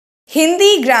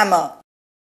Hindi grammar.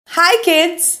 Hi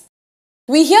kids!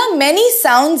 We hear many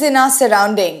sounds in our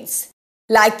surroundings.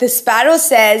 Like the sparrow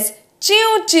says,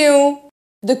 chew chew.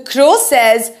 The crow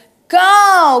says,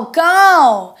 cow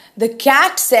cow. The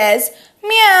cat says,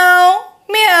 meow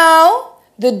meow.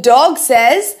 The dog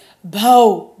says,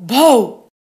 bhow bhow.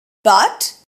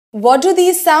 But what do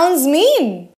these sounds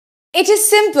mean? It is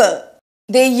simple.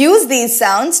 They use these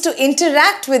sounds to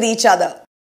interact with each other.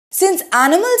 Since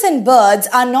animals and birds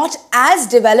are not as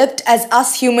developed as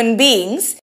us human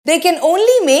beings, they can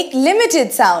only make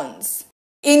limited sounds.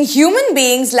 In human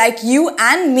beings like you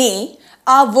and me,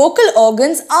 our vocal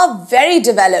organs are very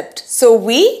developed, so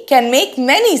we can make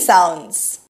many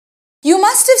sounds. You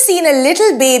must have seen a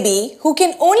little baby who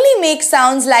can only make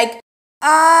sounds like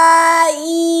ah,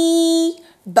 ee.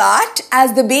 But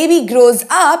as the baby grows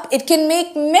up, it can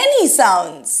make many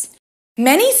sounds.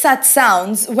 Many such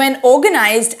sounds, when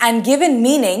organized and given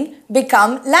meaning,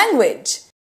 become language.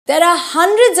 There are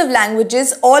hundreds of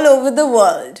languages all over the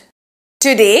world.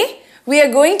 Today, we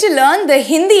are going to learn the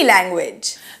Hindi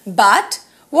language. But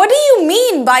what do you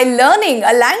mean by learning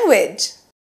a language?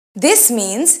 This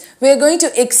means we are going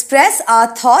to express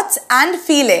our thoughts and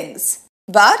feelings.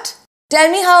 But tell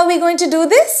me, how are we going to do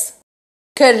this?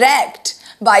 Correct,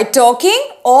 by talking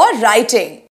or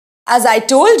writing. As I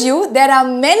told you, there are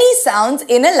many sounds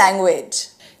in a language.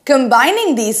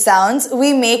 Combining these sounds,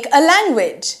 we make a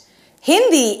language.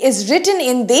 Hindi is written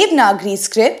in Devanagari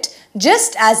script,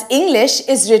 just as English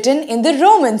is written in the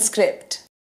Roman script.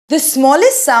 The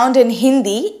smallest sound in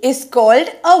Hindi is called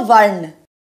a varn.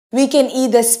 We can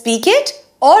either speak it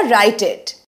or write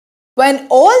it. When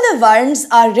all the varns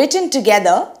are written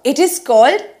together, it is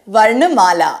called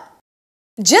Varnamala.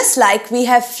 Just like we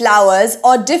have flowers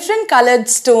or different colored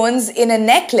stones in a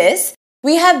necklace,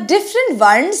 we have different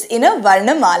varns in a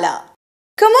Varnamala.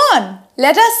 Come on,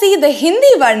 let us see the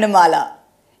Hindi Varnamala.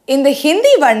 In the Hindi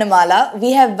Varnamala,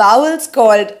 we have vowels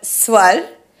called swar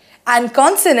and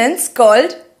consonants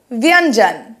called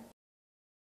vyanjan.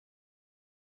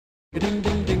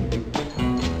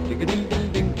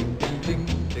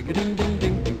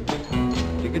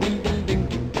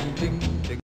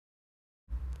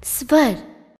 Svar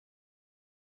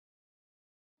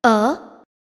A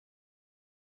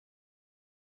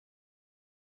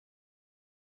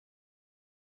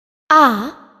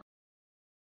A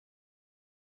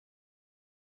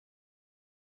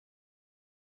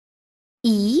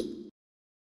E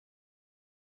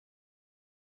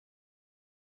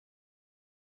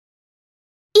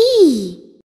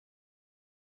E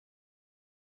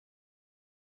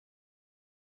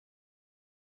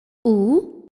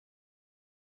U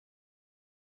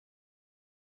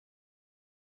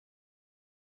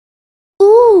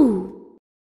U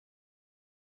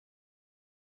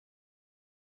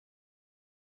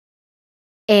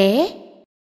E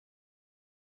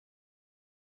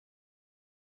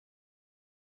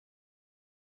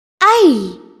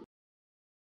I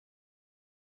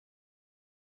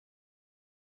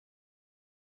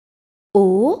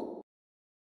O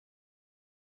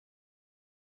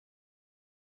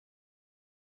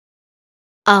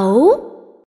Au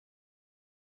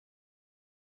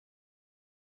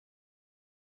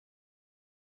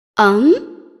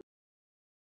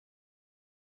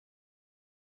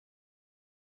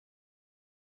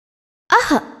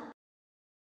Ah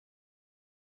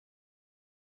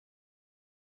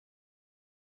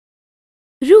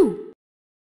Ru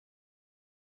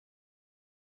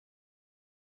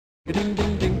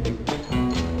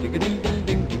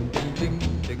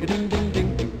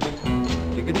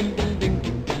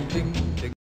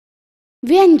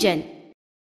Vyanjan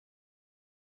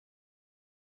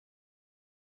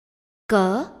K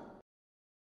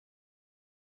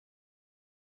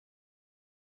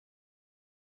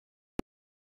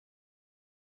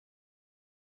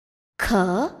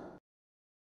Kh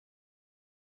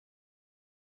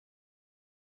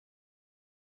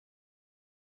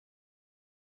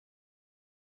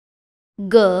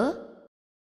G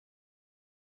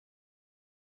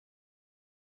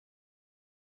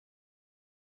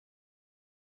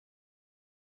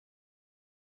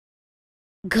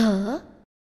Gh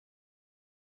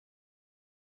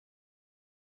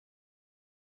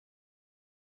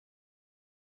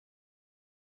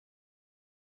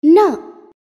N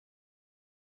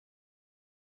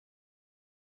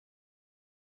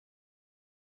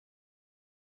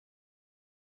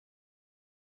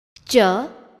Ch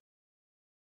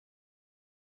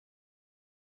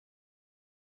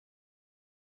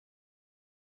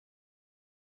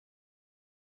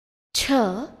Ch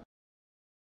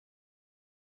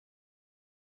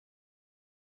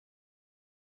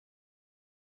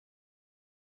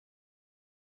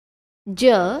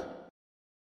j,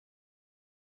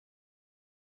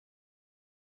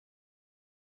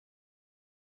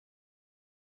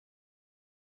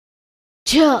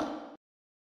 j,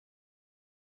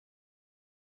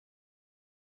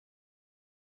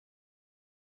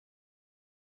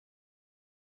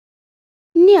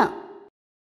 nya,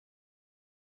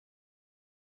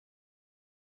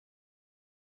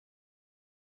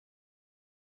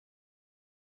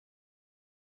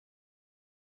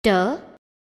 t,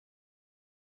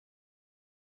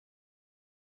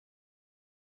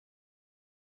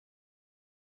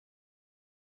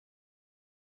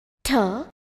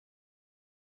 th,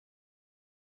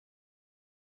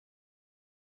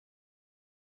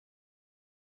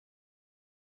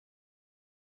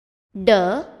 d,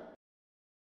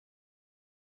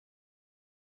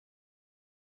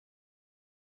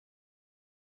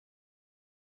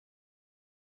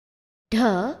 ढ,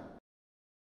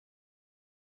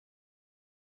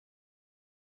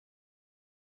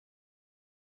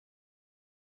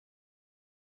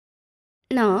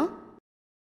 ण,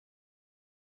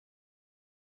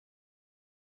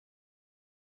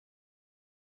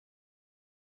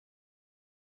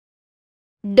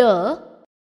 ड,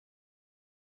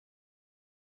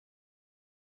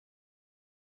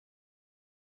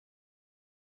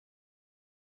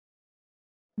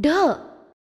 ढ,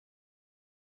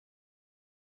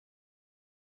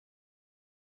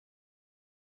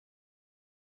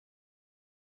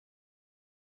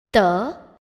 त,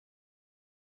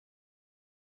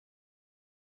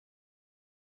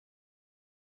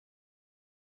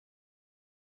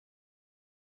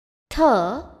 थ,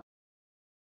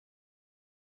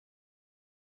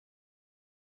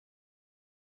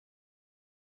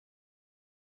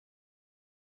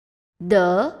 the,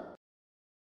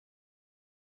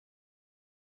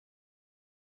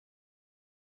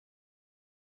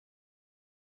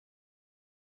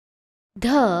 ध,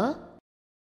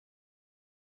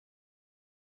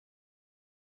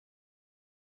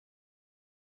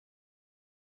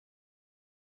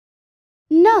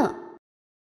 न,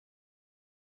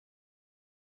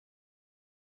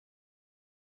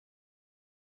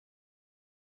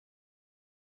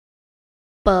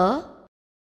 प,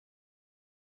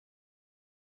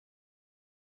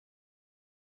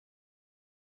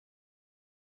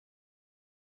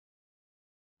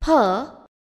 फ,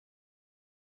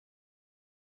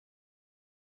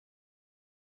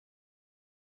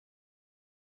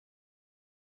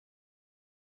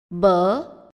 ब,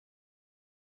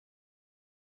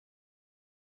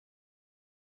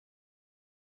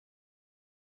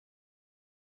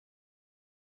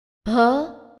 भ,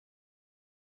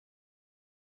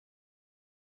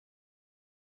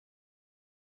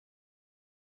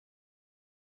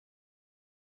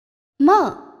 म,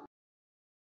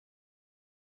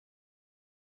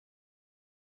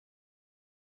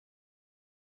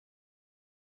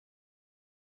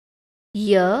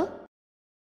 य,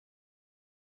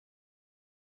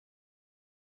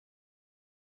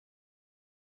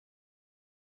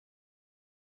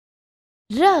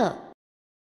 र,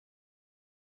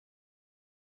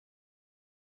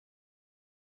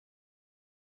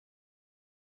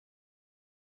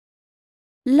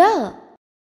 ल,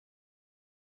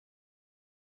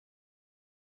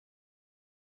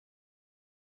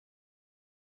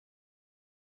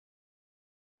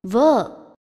 व,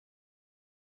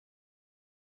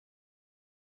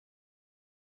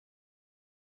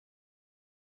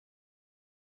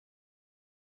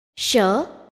 श,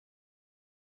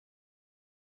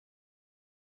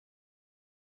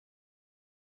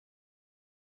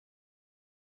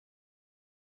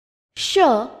 श,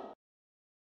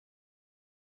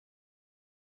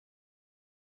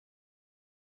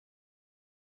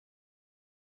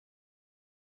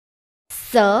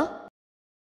 स,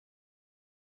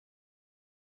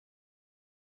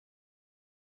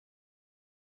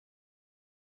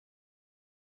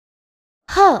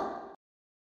 ह,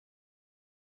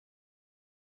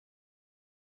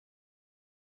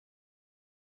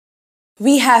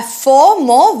 We have 4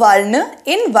 more Varna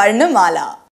in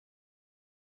Varnamala.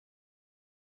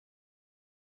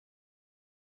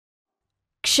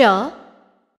 क्ष,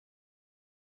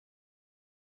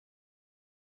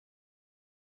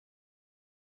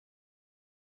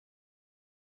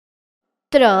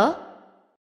 त्र,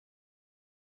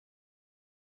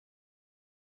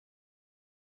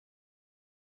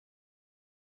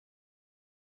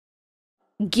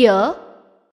 ज्ञ,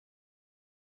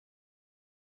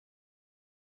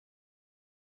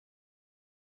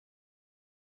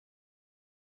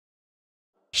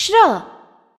 श्र,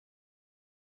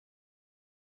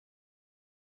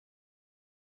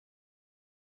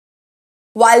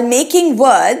 While making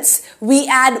words, we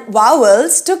add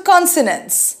vowels to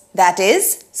consonants, that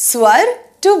is, swar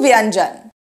to vyanjan.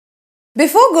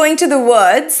 Before going to the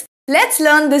words, let's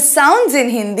learn the sounds in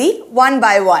Hindi one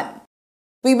by one.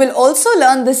 We will also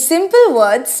learn the simple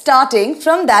words starting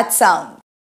from that sound.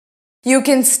 You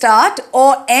can start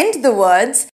or end the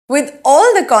words with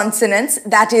all the consonants,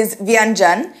 that is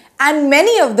vyanjan, and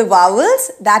many of the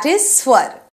vowels, that is swar.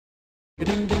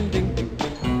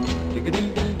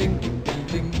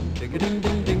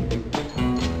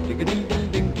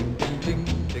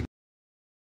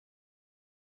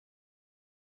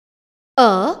 A,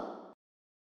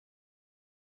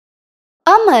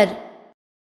 Amar,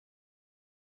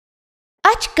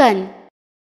 Achkan,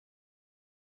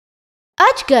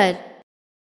 Ajgar,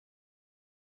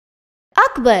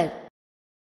 Akbar.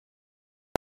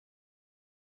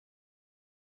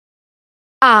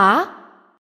 A,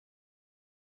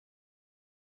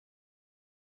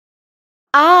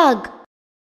 Aag,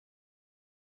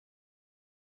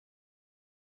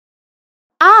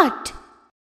 Aat,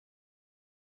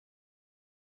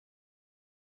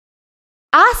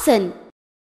 Asan,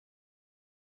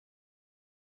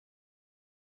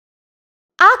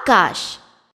 Akash,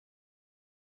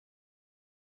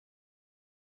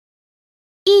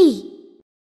 E,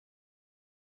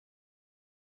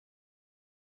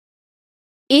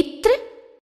 Itr,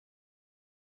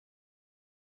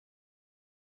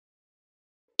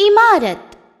 Imarat.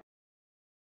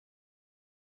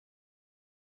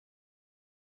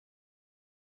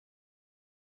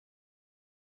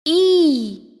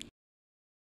 E,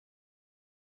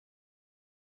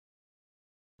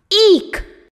 Eek,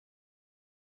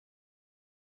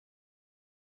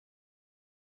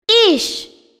 Ish,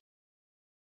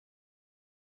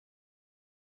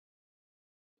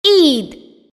 Eid,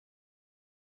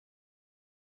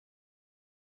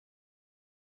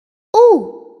 U,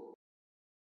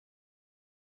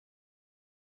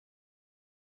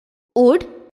 Ud,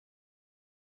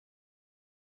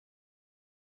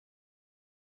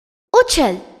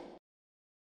 Uchal,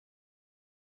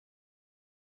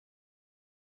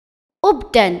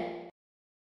 Ubdan.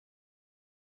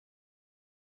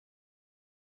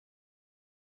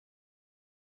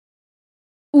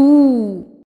 ऊ,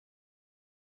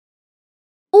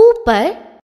 ऊपर,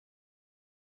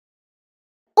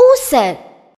 ऊसर.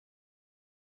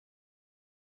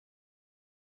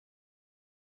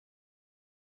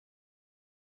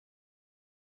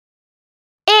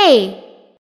 ए,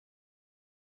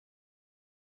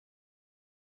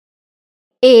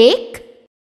 एक,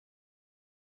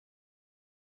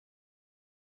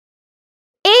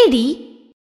 AD,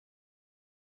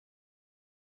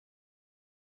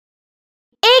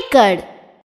 एकड़.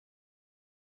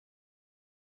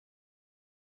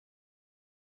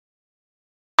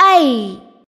 आई,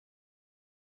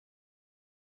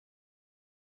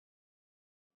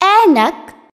 ऐनक,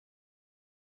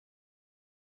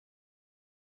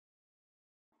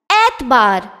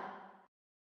 एतबार.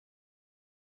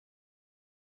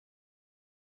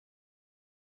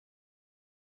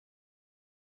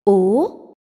 ओ,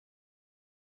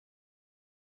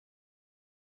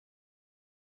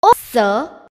 ओस,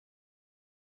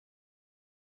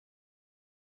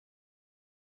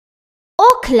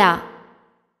 ओखला.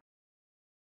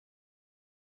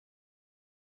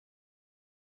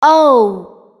 ओ,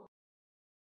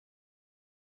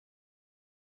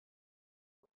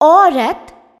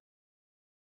 औरत,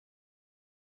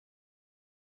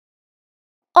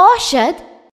 औषध,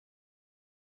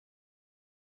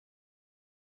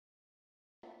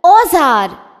 औजार,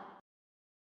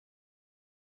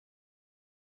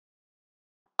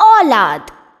 औलाद.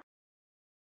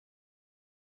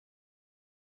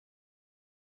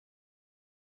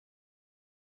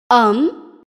 अम,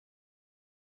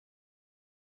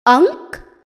 अंक,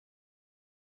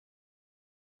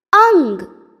 अंग,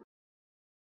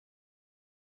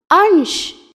 अंश,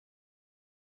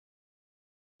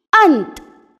 अंत.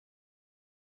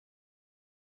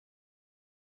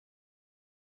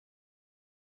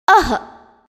 अह,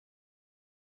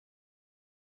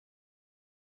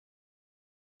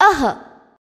 अह.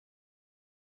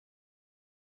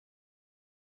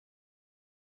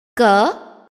 क,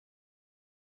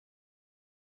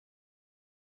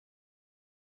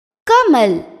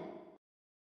 कमल,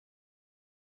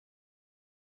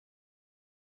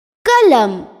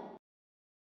 कलम,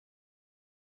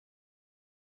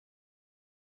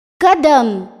 कदम,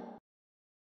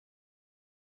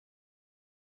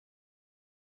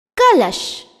 कलश.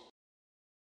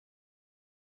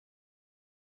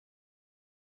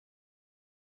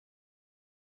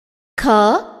 ख,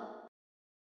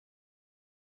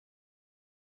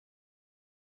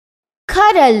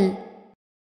 खरल,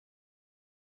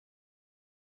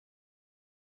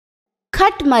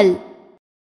 खटमल,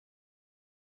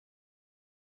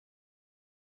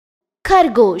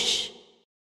 खरगोश,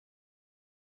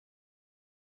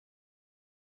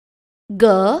 ग,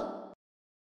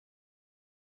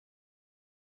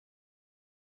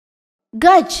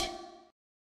 गज,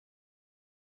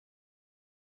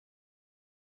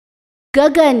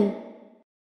 गगन,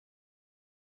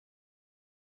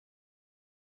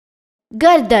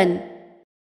 गर्दन,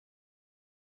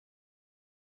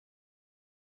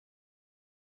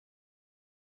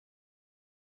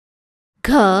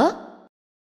 घ,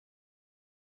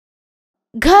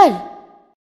 घर,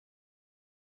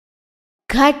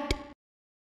 घट,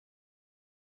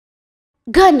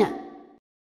 घन,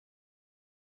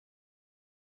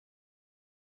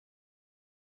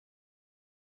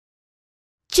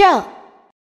 च,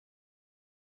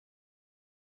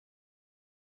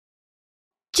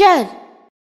 चर,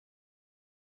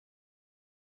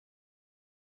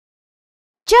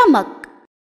 चमक,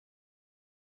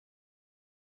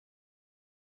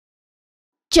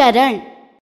 चरण,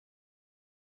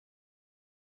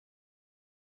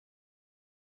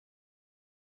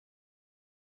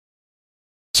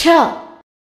 छ,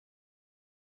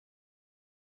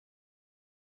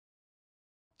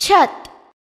 छत,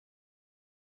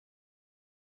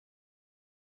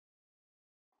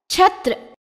 छत्र,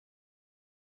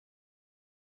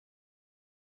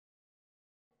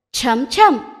 छम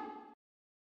छम,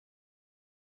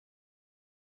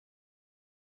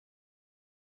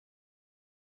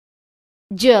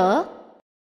 ज,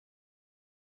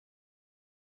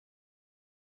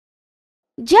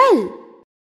 जल,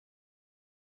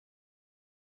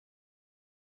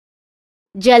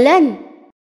 जलन,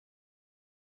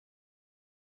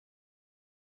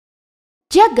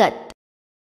 जगत,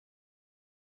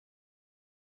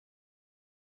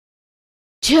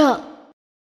 झ,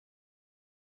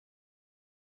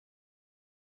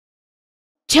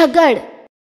 झगड़,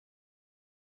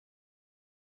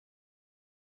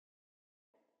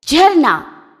 झरना,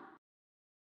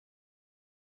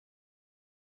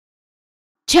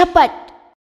 झपट,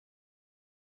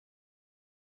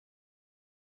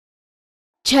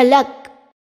 झलक,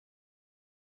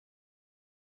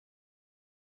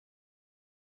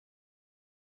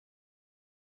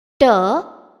 ट,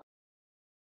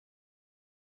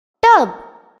 टब,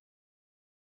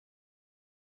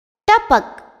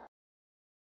 टपक,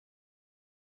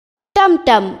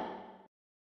 टमटम,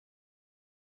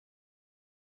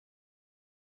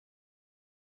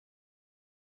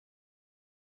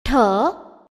 ठ,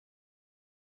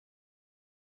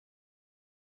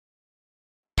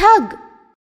 ठग,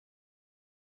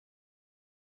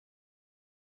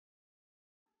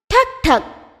 ठक ठक,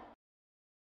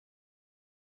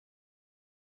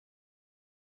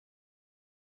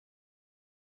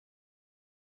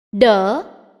 ड,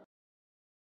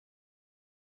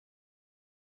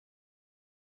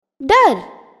 डर,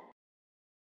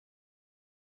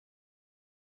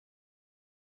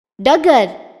 डगर,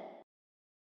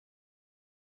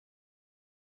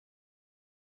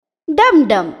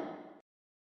 डमडम,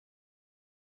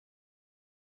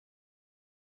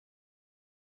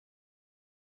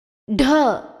 ढ,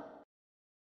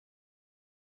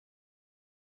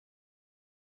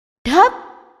 ढप,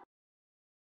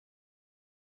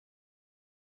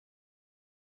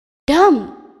 ढम,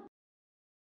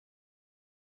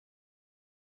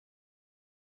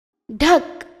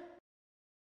 ढक,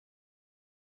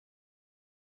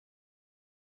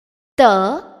 त,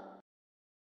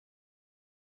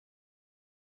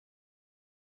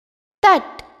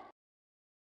 तट,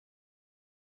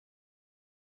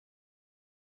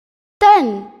 तन,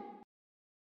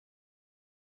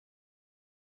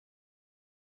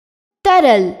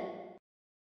 तरल,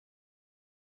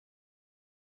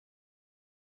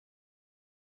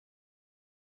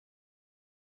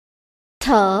 थ,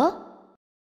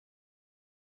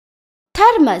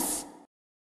 थर्मस,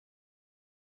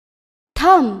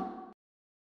 थम,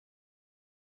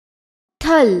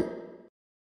 थल,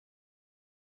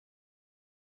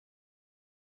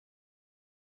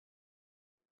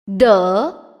 द,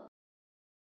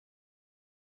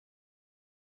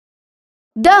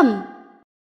 दम,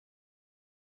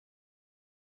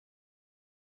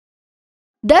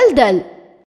 दलदल,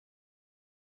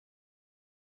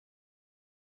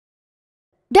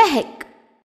 दहक,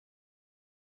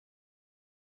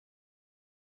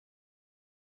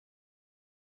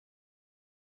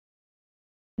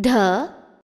 ध,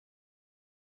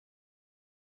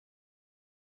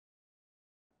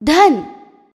 धन,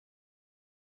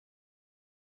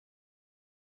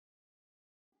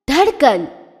 धड़कन,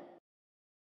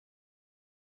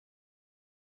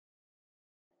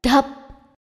 धप,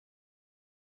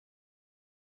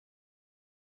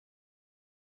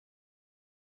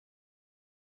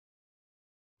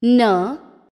 न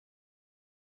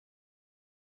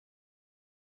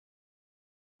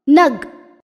नग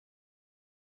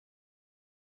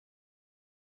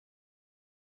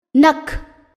नख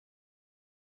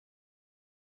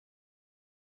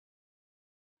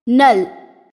नल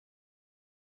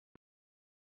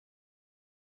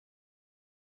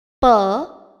प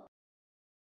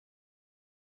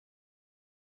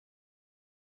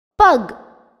पग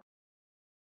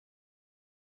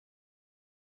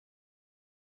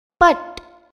पट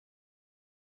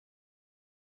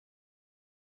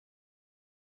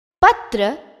पत्र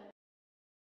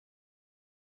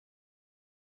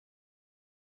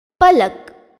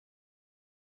पलक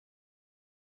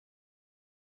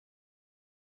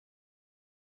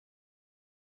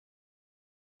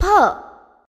फ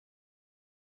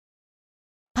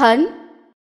फन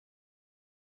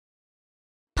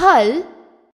फल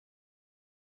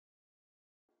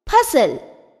फसल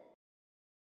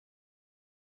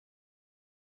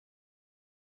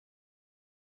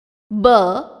ब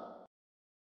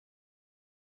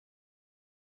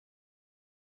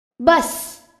बस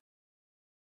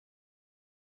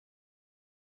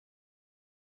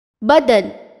बदन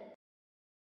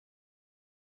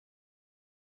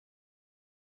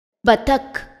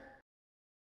बतख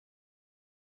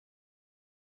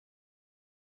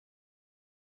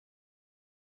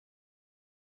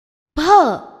भ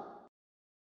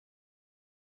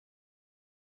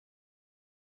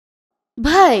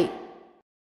भय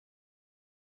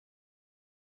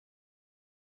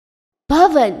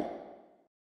भवन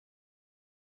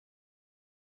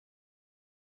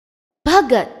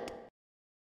भगत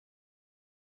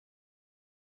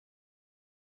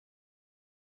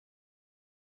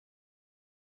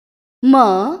म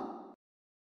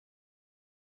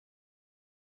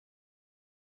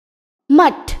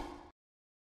मठ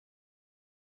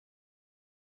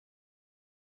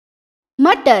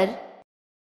मटर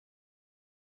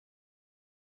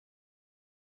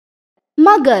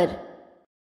मगर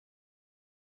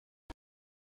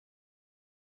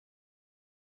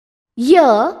य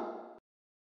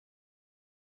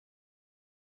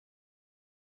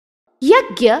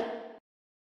यज्ञ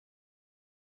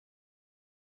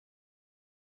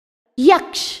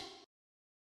यक्ष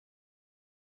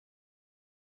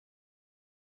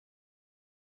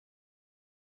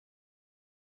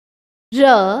र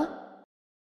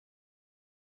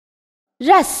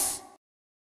रस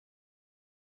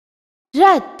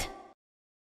रथ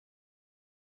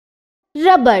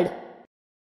रबड़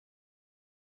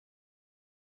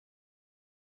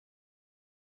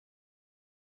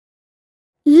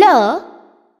ल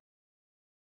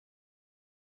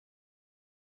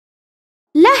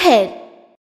लहर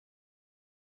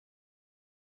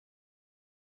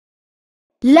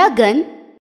लगन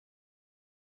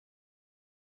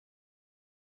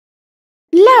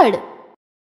लड़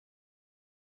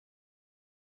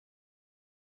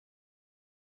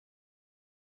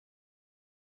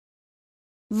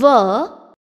व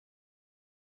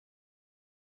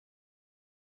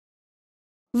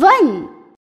वन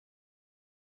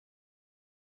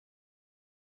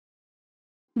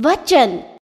वचन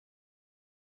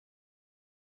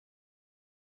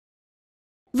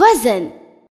वजन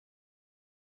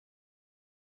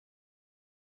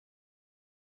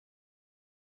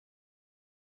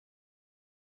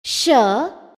श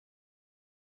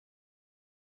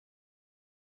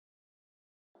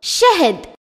शहद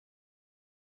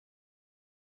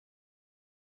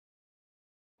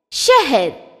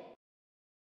शहर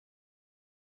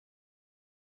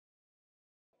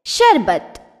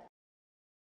शरबत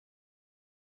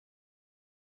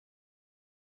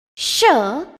श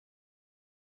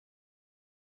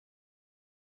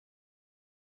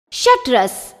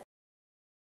शतरस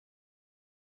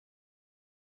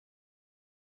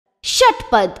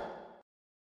षटपद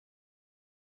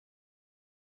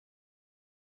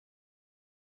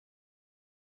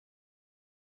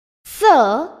स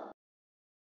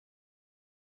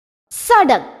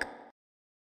सड़क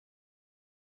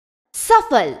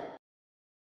सफल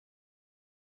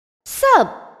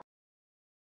सब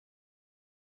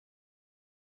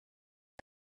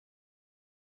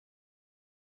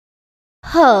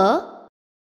ह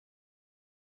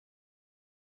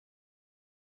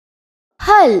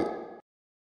हल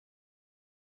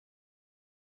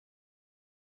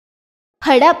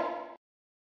हड़प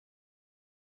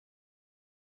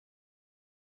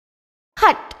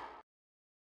हट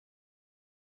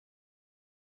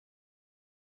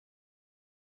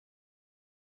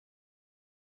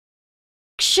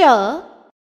क्ष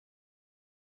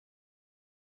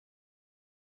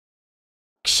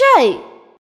क्षय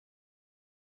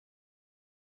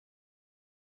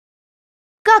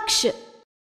कक्ष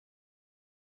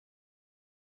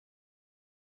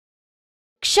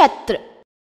क्षत्र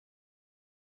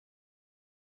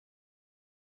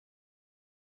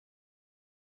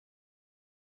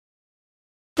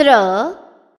त्र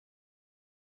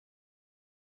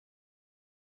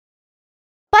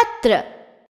पत्र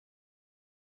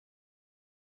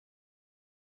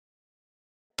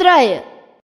त्रय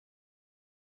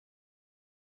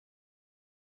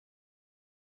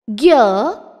ज्ञ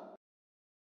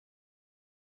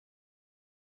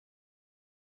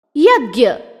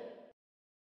यज्ञ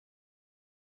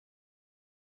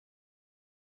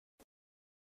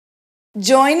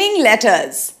Joining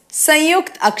letters,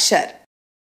 Sanyukt Akshar.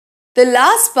 The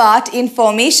last part in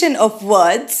formation of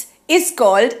words is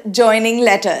called joining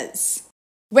letters.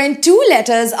 When two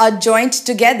letters are joined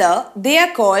together, they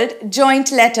are called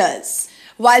joint letters.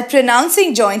 While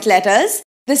pronouncing joint letters,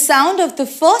 the sound of the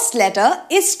first letter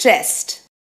is stressed.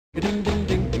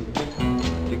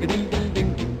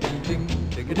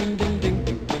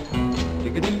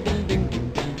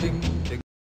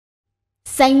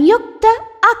 संयुक्त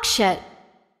अक्षर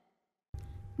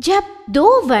जब दो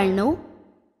वर्णों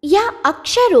या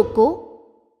अक्षरों को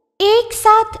एक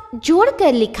साथ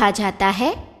जोड़कर लिखा जाता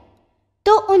है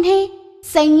तो उन्हें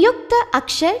संयुक्त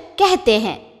अक्षर कहते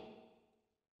हैं।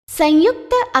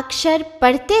 संयुक्त अक्षर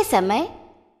पढ़ते समय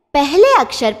पहले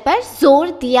अक्षर पर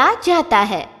जोर दिया जाता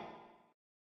है।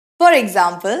 For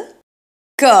example,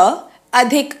 क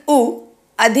अधिक उ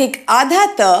अधिक आधा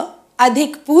त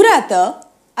अधिक पूरा त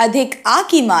अधिक आ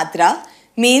की मात्रा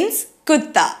means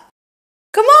कुत्ता.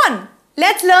 Come on,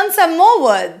 let's learn some more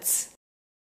words.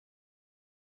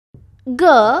 ग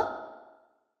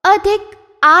अधिक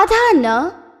आधा न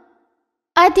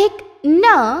अधिक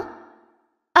न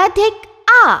अधिक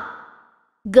आ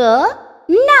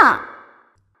गन्ना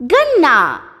गन्ना।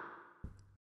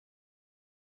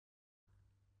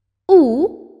 उ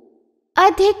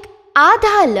अधिक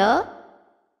आधा ल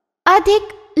अधिक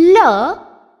ल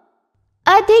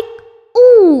अधिक ऊ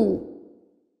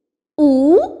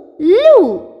लू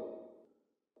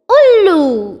उल्लू।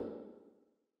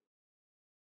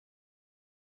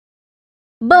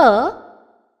 ब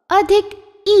अधिक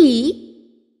ई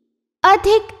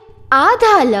अधिक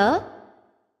आधा ल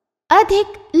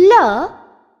अधिक ल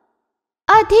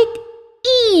अधिक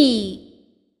ई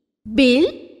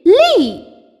बिल्ली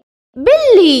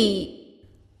बिल्ली।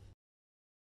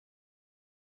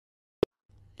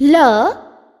 ल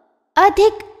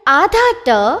अधिक आधा ट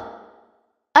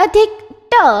अधिक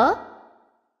ट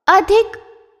अधिक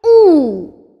ऊ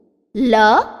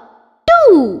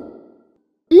लट्टू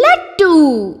लट्टू।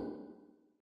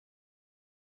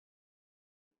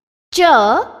 च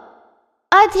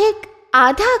अधिक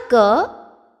आधा क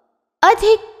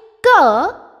अधिक क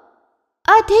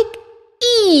अधिक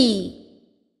ई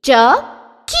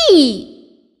चक्की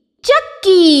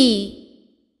चक्की।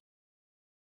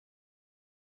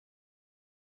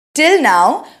 Till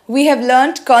now, we have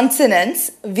learnt consonants,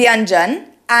 vyanjan,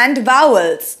 and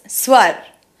vowels, swar.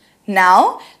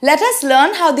 Now, let us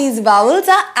learn how these vowels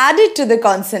are added to the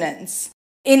consonants.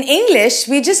 In English,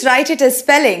 we just write it as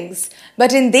spellings,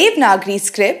 but in Devanagari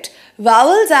script,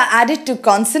 vowels are added to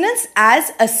consonants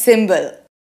as a symbol.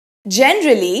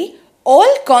 Generally,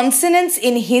 all consonants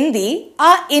in Hindi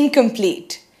are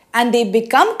incomplete, and they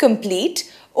become complete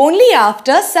only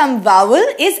after some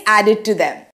vowel is added to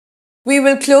them. We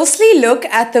will closely look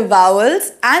at the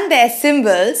vowels and their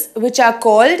symbols, which are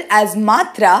called as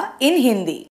matra in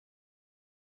Hindi.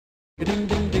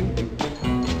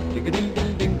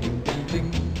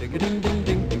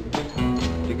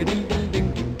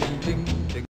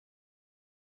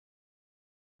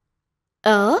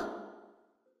 A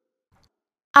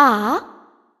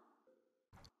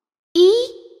E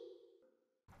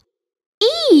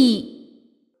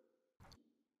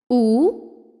U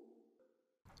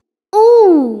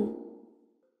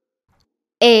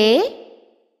A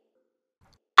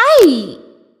I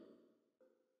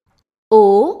O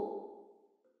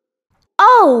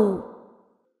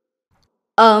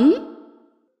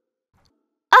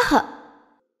Ah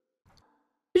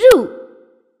Ru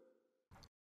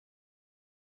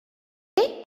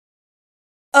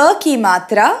A ki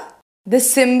matra, the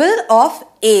symbol of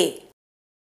A.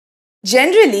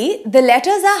 Generally, the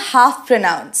letters are half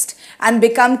pronounced and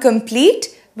become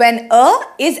complete when A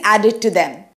is added to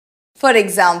them. For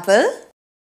example,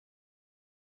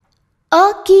 A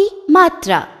की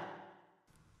मात्रा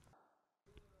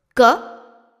क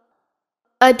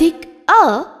अधिक अ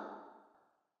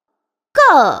क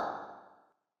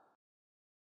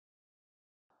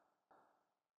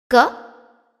क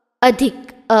अधिक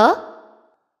अ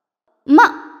म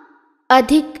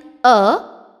अधिक अ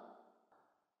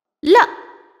ल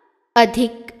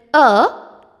अधिक अ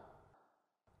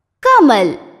क कमल.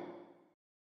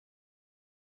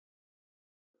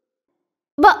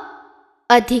 ब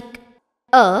अधिक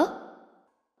अ,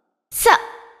 स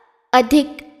अधिक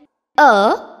अ,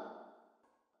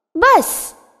 बस.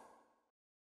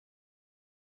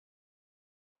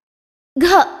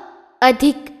 घ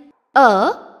अधिक अ,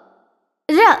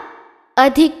 र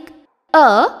अधिक अ,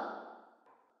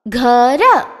 घर.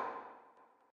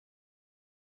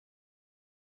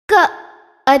 क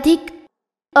अधिक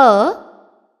अ,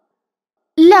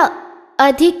 ल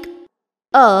अधिक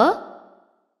अ,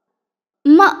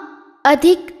 म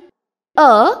अधिक अ,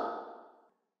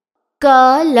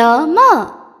 कलम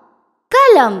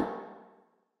कलम.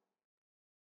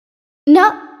 न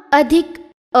अधिक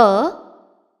अ,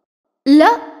 ल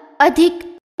अधिक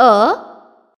अ,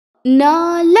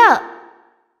 नल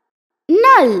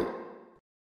नल.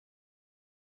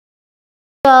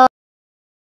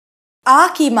 A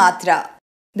की मात्रा,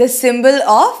 the symbol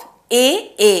of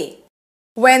A.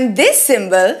 When this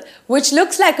symbol, which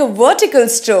looks like a vertical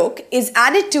stroke, is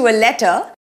added to a letter,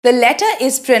 the letter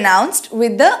is pronounced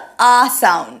with the A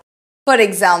sound. For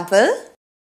example,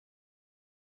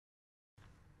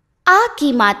 आ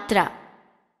की मात्रा.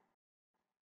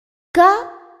 क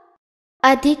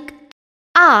अधिक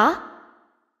आ,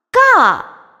 का.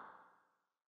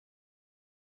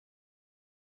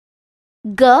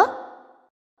 ग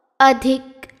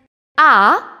अधिक आ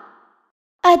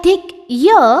अधिक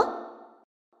य,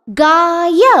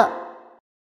 गाय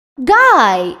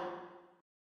गाय.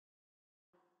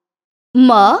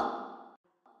 म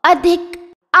अधिक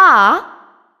आ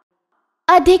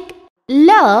अधिक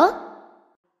ल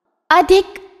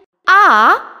अधिक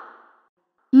आ,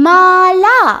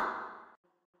 माला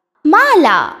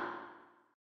माला.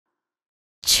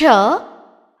 छ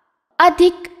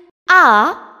अधिक आ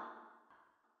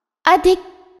अधिक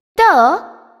त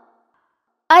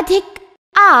अधिक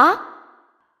आ,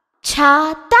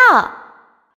 छाता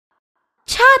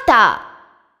छाता.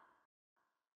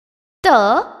 त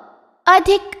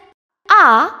अधिक आ,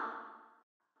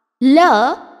 ल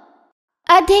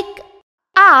अधिक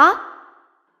आ,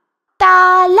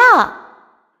 ताला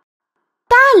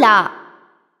ताला.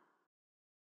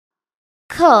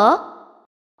 ख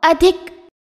अधिक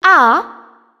आ,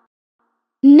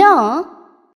 न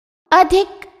अधिक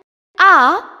आ,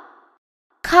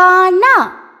 खाना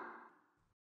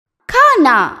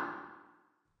खाना.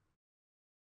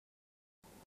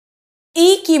 E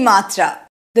की मात्रा,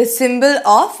 the symbol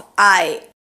of I.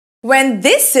 When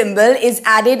this symbol is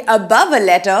added above a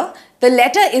letter, the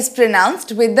letter is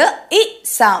pronounced with the I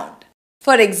sound.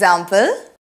 For example,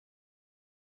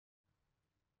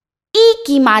 ई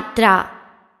की मात्रा.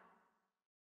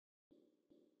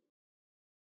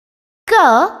 क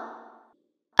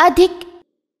अधिक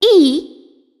ई,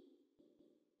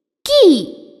 की.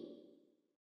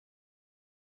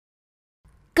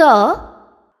 क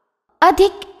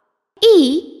अधिक ई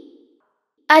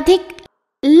अधिक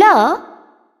ल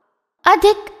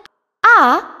अधिक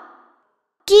आ,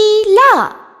 कीला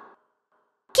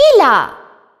किला.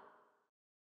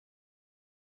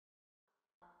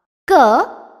 क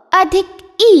अधिक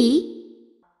ई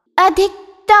अधिक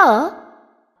त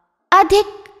अधिक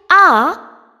आ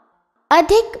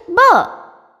अधिक ब,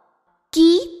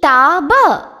 किताब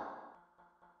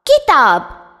किताब.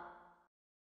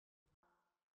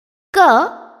 क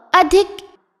अधिक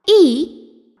ई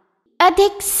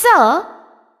अधिक स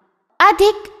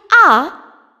अधिक आ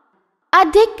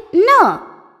अधिक न,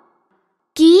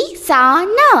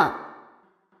 किसान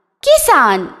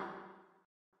किसान.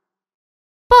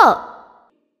 प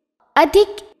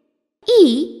अधिक ई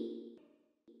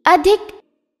अधिक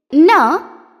न,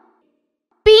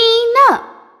 पीन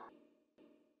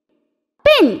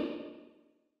पिन.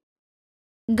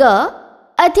 ग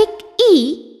अधिक ई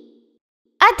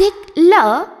अधिक ल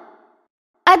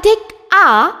अधिक आ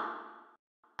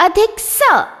अधिक स,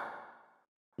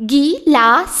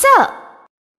 गिलास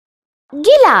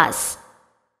गिलास.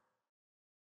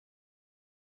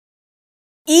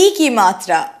 E की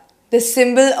मात्रा, the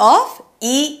symbol of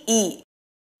E.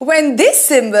 When this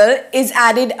symbol is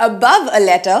added above a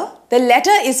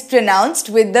letter is pronounced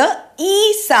with the E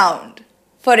sound.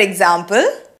 For example,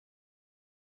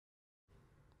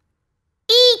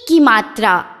 ई की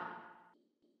मात्रा.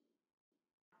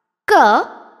 क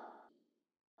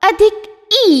अधिक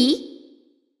ई,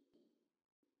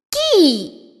 की.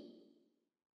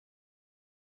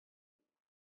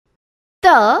 त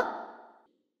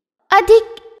अधिक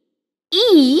ई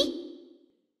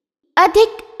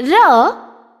अधिक र,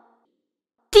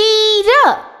 तीर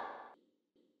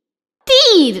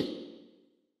तीर.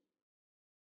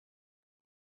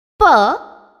 प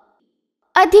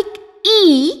अधिक ई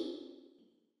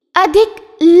अधिक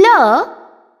ल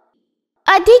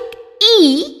अधिक ई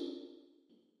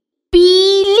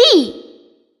पीली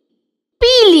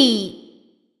पीली।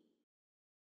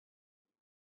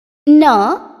 न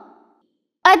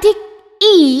अधिक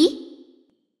ई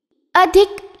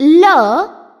अधिक ल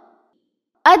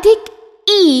अधिक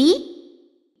ई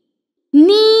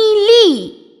नीली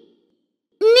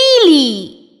नीली।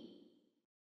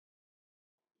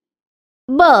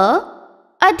 ब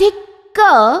अधिक क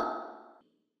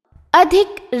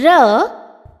अधिक र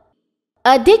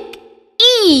अधिक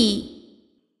ई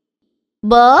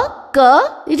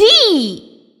बकरी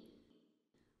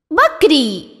बकरी।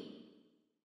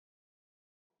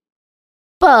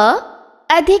 प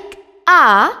अधिक आ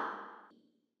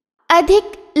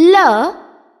अधिक ल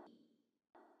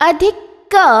अधिक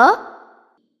क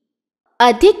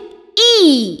अधिक ई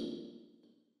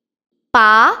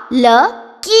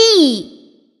पालकी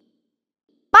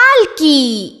पालकी।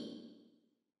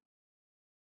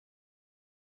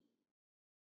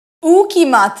 ऊ की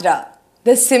मात्रा,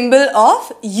 the symbol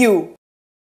of U.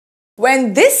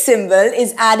 When this symbol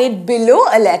is added below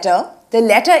a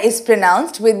letter is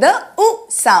pronounced with the U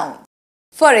sound.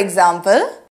 For example,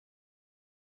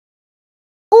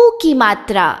 ऊ की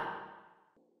मात्रा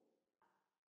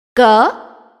क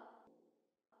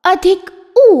अधिक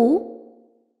ऊ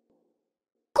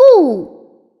कू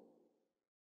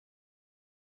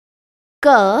क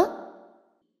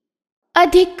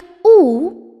अधिक ऊ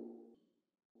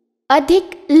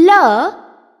अधिक ल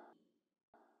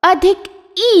अधिक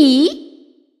ई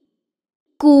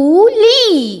कूली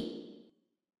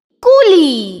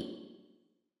कूली।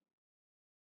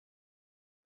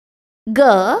 ग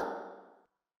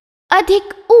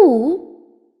अधिक ऊ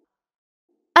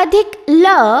अधिक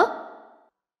ल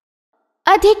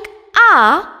अधिक आ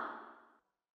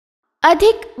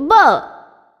अधिक ब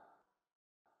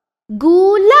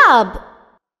गुलाब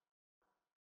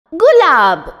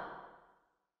गुलाब।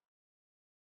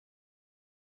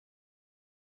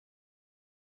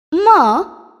 म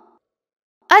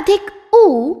अधिक ऊ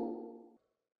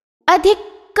अधिक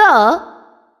क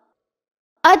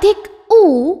अधिक ऊ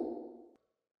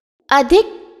अधिक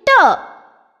ट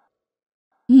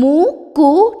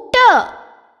मुकुट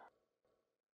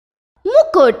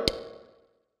मुकुट।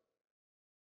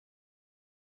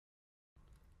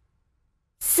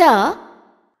 स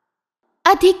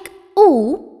अधिक ऊ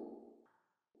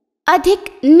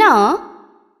अधिक न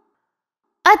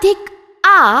अधिक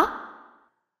आ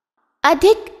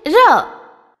अधिक र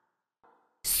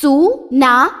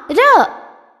सुनार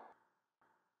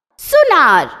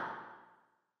सुनार।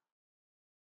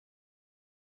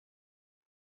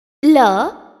 ल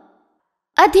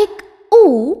अधिक ऊ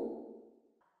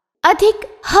अधिक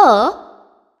ह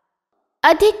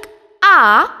अधिक आ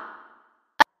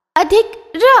अधिक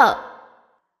र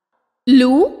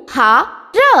लुहार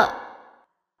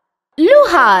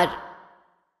लुहार।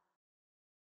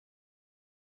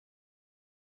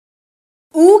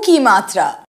 ऊ की मात्रा,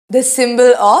 the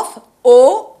symbol of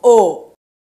O.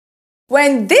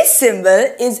 When this symbol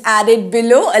is added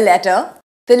below a letter,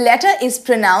 the letter is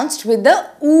pronounced with the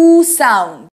U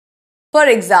sound. For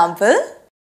example,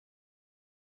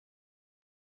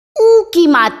 ऊ की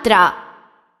मात्रा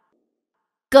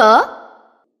क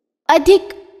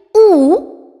अधिक ऊ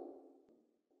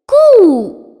कू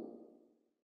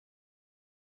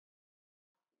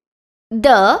द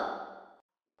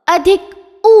अधिक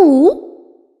ऊ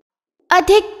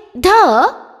अधिक ध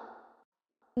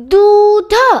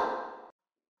दूध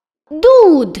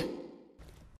दूध।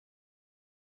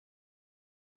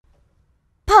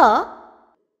 फ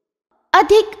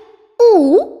अधिक ऊ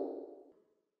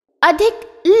अधिक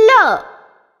ल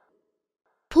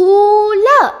फूल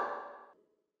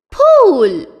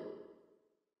फूल।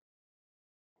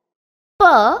 प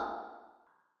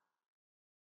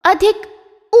अधिक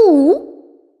ऊ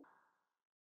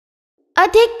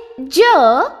अधिक ज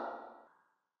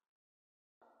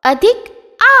अधिक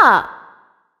आ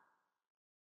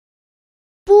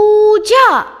पूजा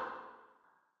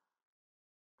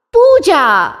पूजा।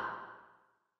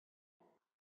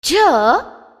 झ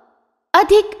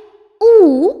अधिक ऊ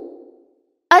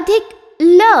अधिक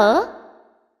ल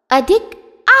अधिक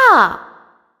आ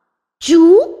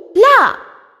झूला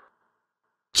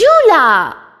झूला।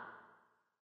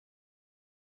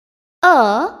 अ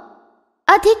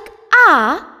अधिक आ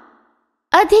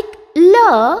अधिक ल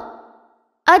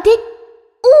अधिक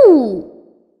ऊ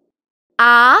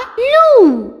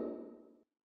आलू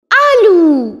आलू।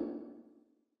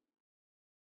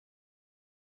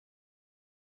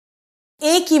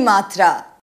 A की मात्रा,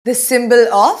 the symbol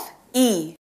of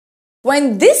E.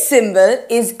 When this symbol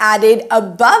is added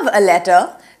above a letter,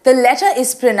 the letter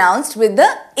is pronounced with the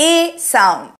A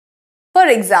sound. For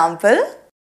example,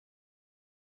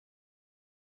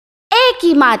 ए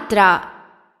की मात्रा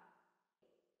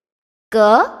क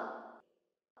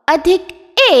अधिक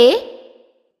ए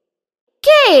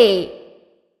के,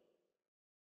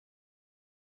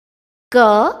 क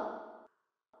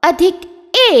अधिक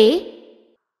ए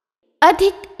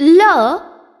अधिक ल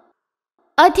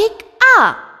अधिक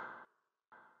आ,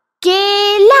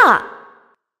 केला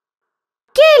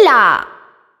केला।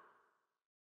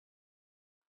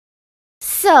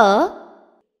 स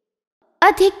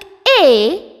अधिक ए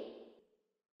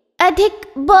अधिक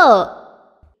ब,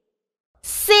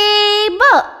 सेब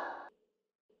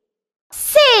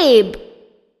सेब।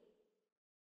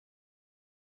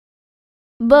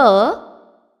 ब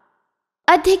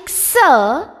अधिक स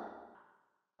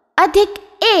अधिक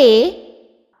ए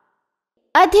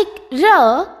अधिक र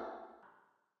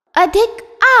अधिक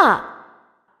आ,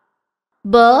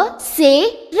 ब से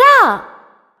रा,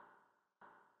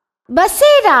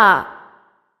 बसेरा।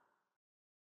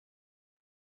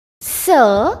 स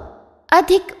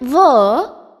अधिक व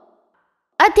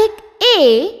अधिक ए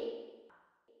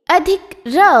अधिक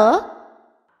र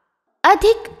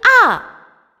अधिक आ,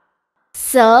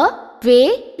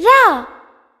 सवेरा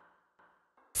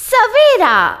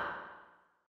सवेरा।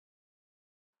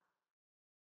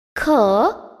 ख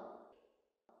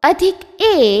अधिक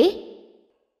ए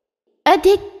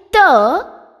अधिक त,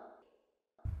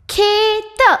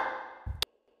 खेत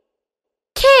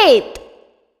खेत।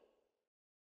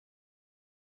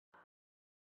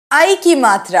 I की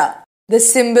मात्रा, the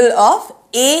symbol of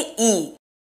AE.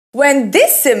 When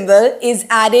this symbol is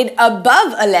added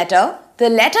above a letter, the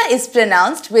letter is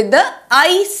pronounced with the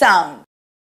I sound.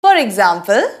 For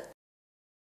example,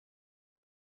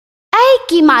 ऐ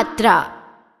की मात्रा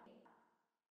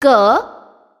क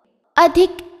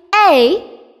अधिक ऐ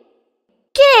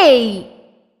के,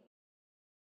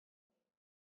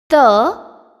 त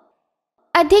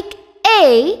अधिक ए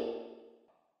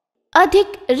अधिक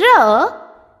र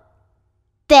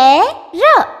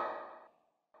तैर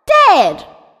तैर।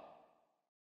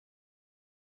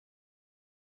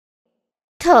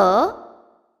 थ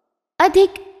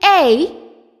अधिक ए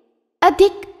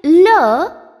अधिक ल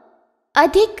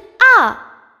अधिक आ,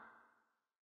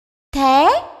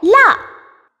 थैला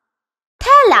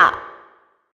थैला।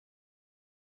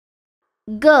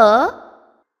 ग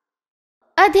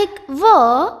अधिक व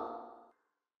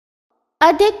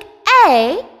अधिक ए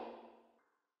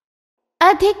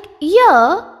अधिक य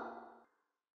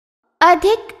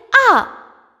अधिक आ,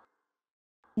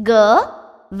 ग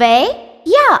वे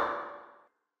या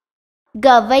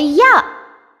गवैया।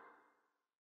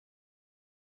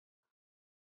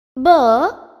 ब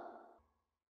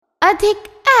अधिक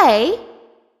ऐ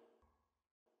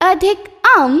अधिक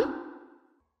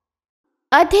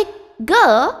अधिक ग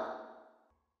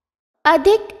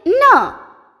अधिक न,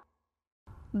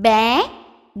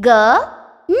 बैगन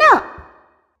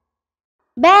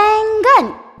बैंगन।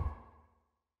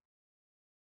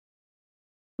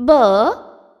 ब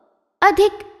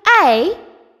अधिक ऐ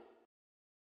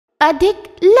अधिक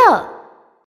ल,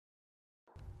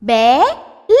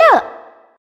 बैल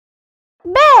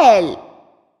बैल।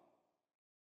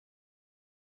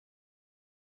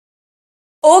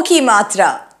 O की मात्रा,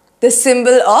 the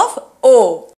symbol of O.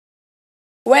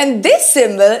 When this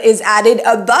symbol is added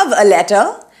above a letter,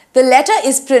 the letter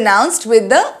is pronounced with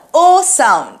the O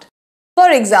sound. For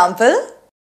example,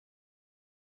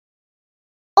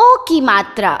 ओ की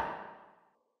मात्रा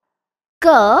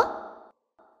क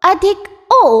अधिक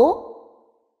ओ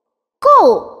को,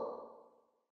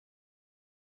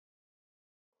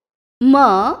 म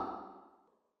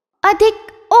अधिक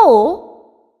ओ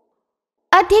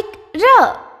अधिक र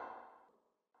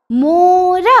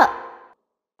मोर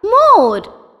मोर।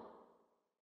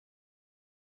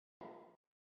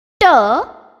 ट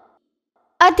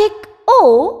अधिक ओ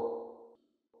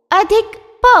अधिक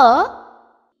प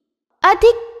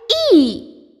अधिक ई,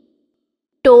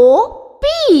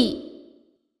 टोपी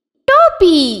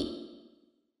टोपी।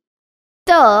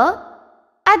 त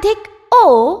अधिक ओ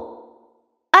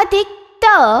अधिक त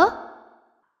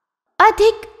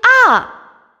अधिक आ,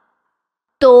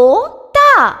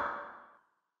 तोता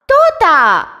तोता।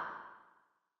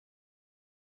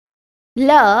 ल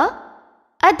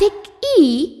अधिक ई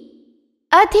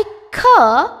अधिक ख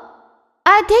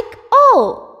अधिक ओ,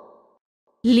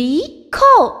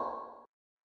 लिखो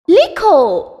लिखो।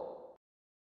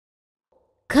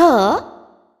 घ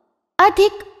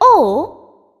अधिक ओ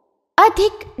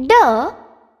अधिक ड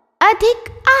अधिक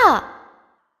आ,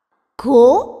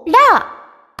 घोड़ा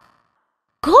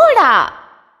घोड़ा।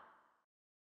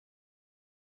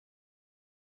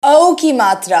 O ki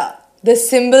matra, the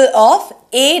symbol of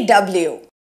AW.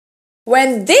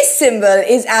 When this symbol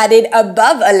is added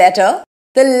above a letter,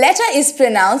 the letter is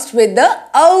pronounced with the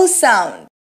O sound.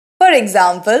 For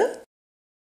example,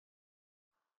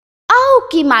 औ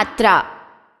की मात्रा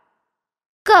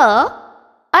क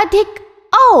अधिक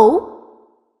औ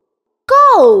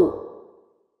कौ,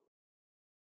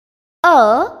 अ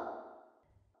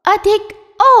अधिक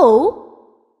ओ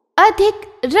अधिक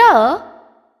र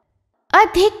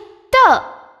अधिक त,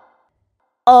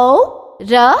 ओ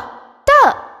र त,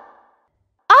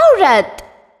 औरत।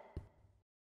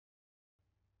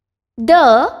 द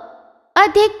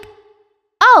अधिक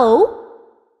औ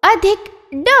अधिक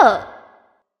ड,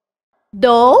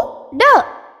 दो ड,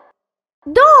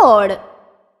 दौड़।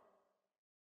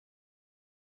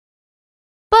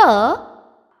 प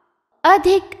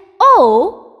अधिक ओ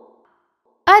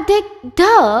अधिक ध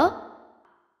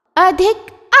अधिक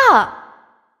आ,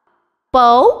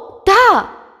 पौधा,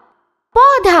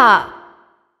 पौधा।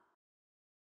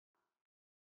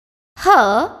 ह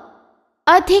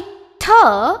अधिक थ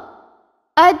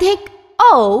अधिक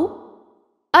ओ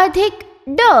अधिक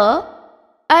ड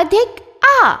अधिक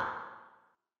आ,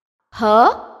 ह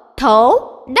थौ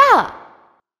डा,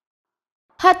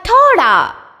 हथौड़ा।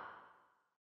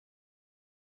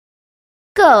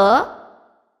 क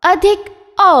अधिक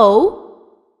औ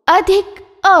अधिक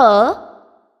अ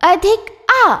अधिक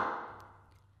आ,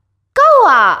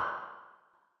 कौआ,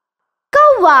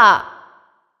 कौआ।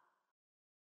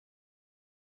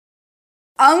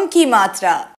 Ang ki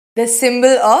matra, the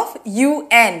symbol of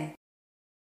UN.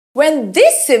 When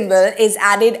this symbol is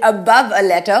added above a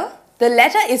letter, the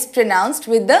letter is pronounced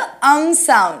with the ang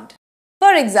sound.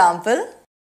 For example,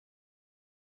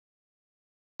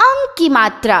 अंग की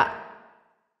मात्रा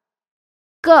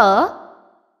क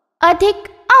अधिक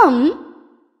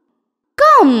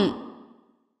कम,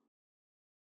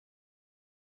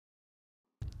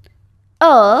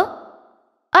 अ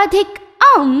अधिक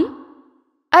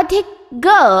अधिक ग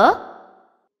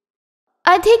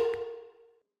अधिक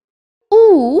उ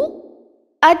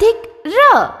अधिक र,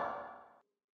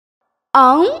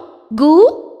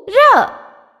 अंगूर,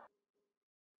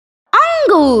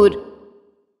 अंगूर।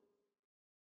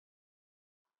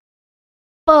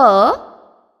 प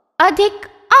अधिक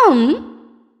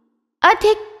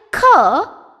अधिक ख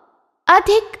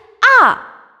अधिक आ,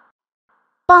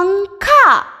 पंखा,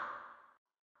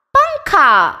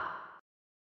 पंखा।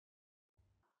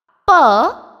 प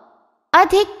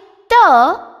अधिक त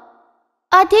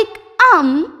अधिक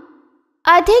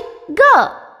अधिक ग,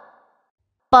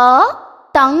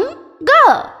 पतंग,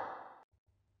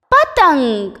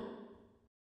 पतंग।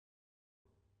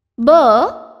 ब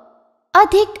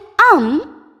अधिक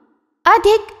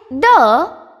अधिक द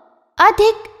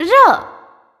अधिक र,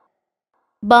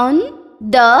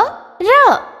 बंदर,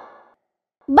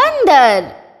 बंदर।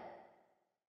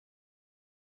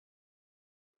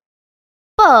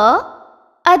 प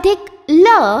अधिक ल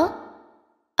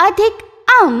अधिक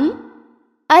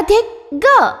अधिक ग,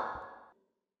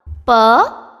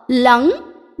 पलंग,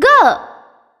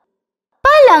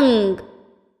 पलंग।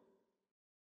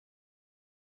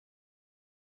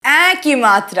 A ki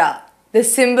matra, the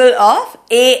symbol of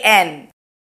AN.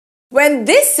 When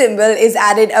this symbol is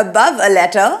added above a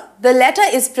letter, the letter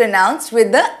is pronounced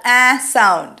with the A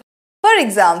sound. For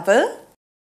example,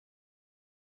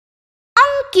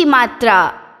 अंग की मात्रा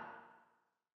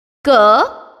क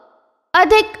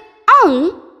अधिक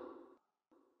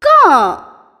क,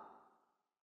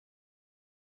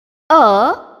 अ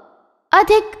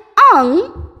अधिक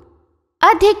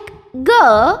अधिक ग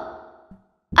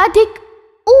अधिक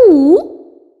उ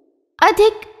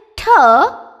अधिक ठ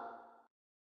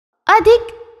अधिक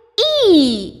ई,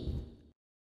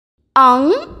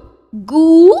 अंगूठी,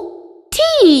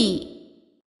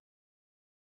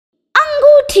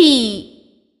 अंगूठी।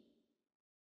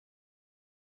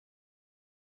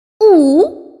 उ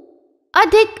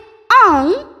अधिक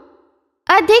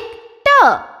अधिक ट,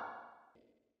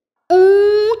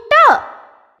 ऊंट,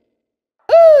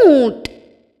 ऊंट।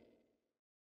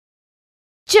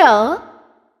 च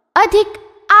अधिक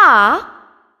आ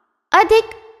अधिक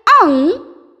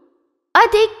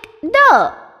अधिक द,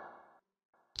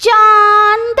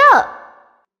 चांद,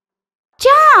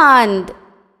 चांद।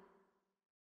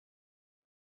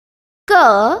 क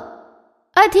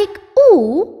अधिक उ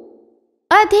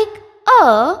अधिक अ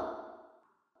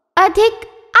अधिक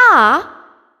आ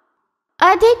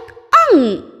अधिक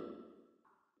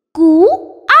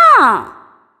कुआ,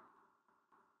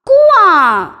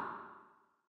 कुआं।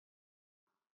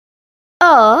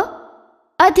 अ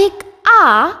अधिक आ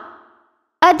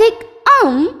अधिक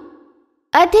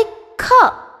अधिक ख,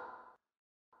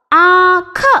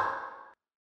 आँख,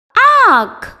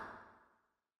 आँख।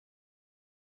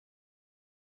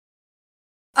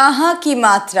 Aha ki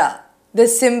matra, the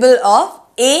symbol of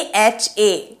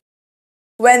AHA.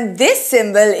 When this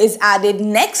symbol is added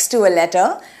next to a letter,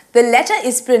 the letter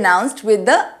is pronounced with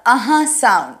the aha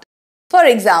sound. For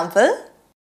example,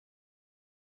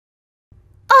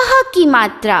 अह की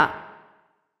मात्रा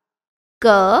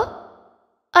क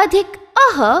अधिक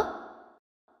अह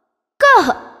कह।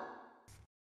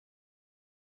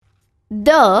 द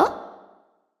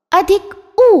अधिक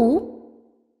उ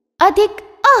अधिक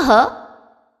अह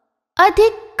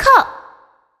अधिक ख।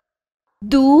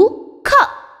 दुख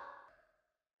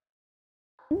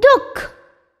दुख।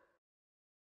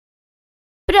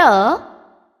 प्र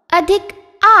अधिक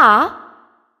आ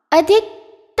अधिक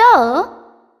त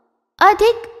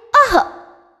अधिक अह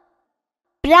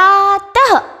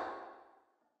प्रातः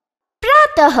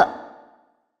प्रातः।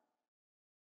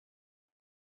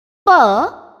 प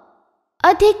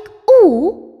अधिक उ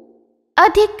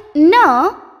अधिक न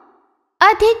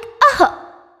अधिक अह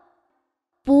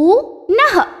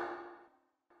पुनः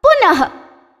पुनः।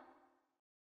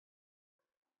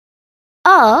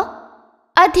 अ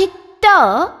अधिक त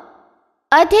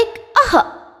अधिक अह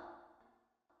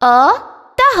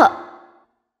अतः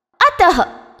अतः।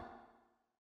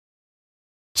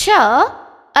 छ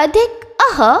अधिक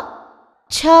अह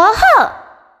छह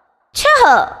छह।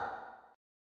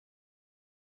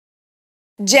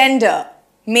 gender,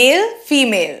 male,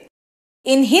 female.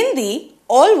 In Hindi,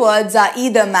 all words are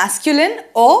either masculine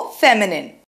or feminine.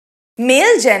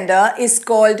 Male gender is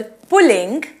called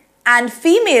pulling and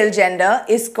female gender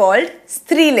is called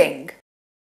striling.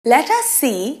 Let us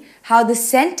see how the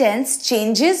sentence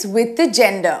changes with the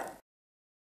gender.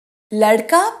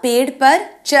 लड़का पेड़ पर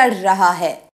चढ़ रहा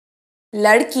है.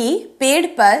 लड़की पेड़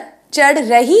पर चढ़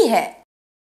रही है.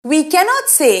 We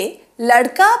cannot say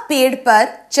लड़का पेड़ पर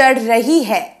चढ़ रही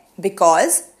है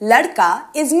because लड़का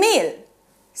is male.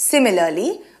 Similarly,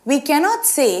 we cannot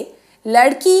say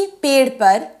लड़की पेड़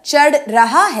पर चढ़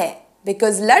रहा है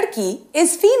because लड़की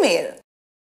is female.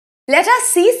 Let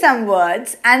us see some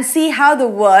words and see how the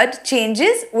word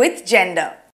changes with gender.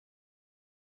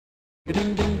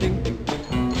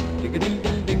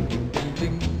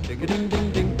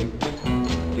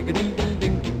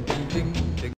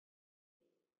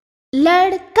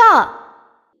 लड़का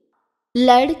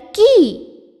लड़की।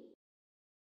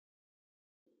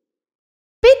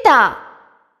 पिता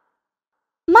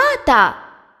माता।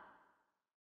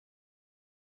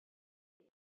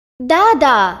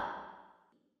 दादा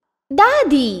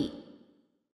दादी।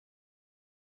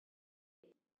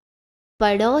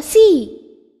 पड़ोसी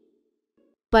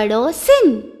पड़ोसिन।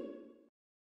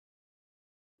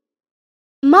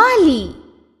 माली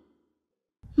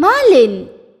मालिन।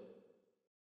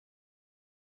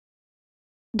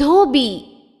 धोबी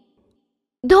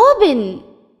धोबिन।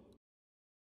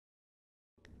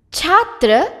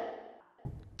 छात्र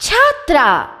छात्रा।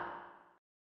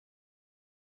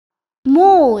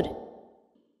 मोर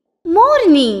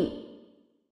मोरनी।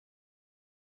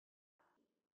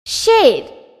 शेर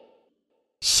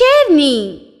शेरनी।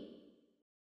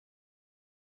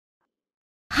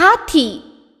 हाथी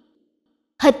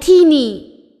हथीनी।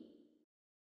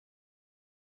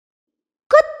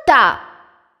 कुत्ता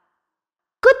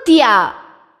कुतिया।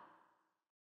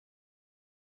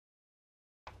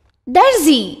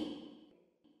 दर्जी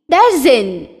दर्जन।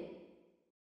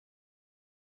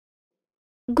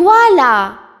 ग्वाला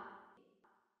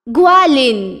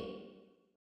ग्वालिन।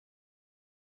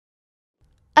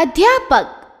 अध्यापक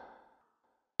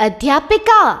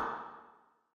अध्यापिका।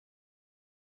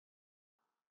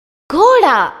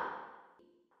 घोड़ा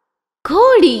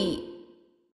घोड़ी।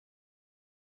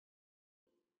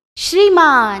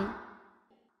 श्रीमान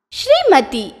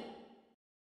श्रीमती।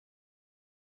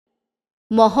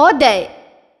 महोदय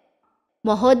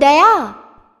महोदया।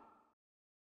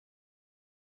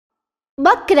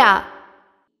 बकरा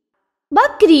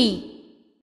बकरी।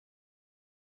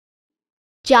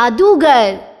 जादूगर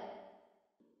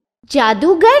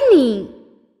जादूगरनी।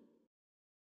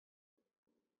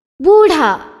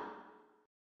 बूढ़ा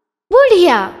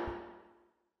बुढ़िया।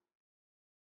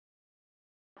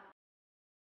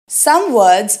 Some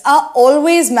words are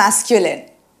always masculine.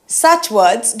 Such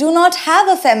words do not have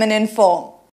a feminine form.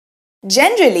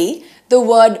 Generally, the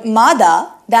word mada,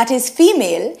 that is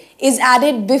female, is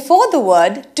added before the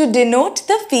word to denote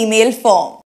the female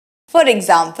form. For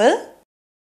example,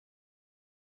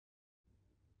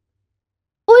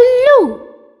 उल्लू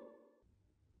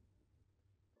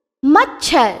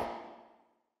मच्छर।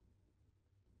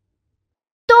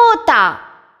 तोता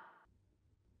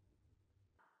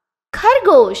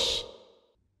खरगोश।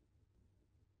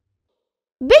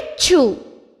 बिच्छू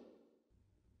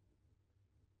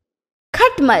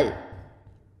खटमल,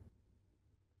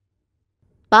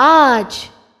 बाज,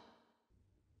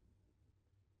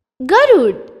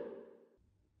 गरुड़,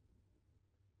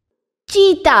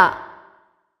 चीता,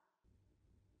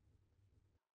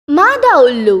 मादा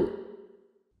उल्लू,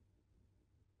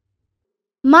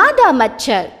 मादा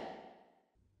मच्छर,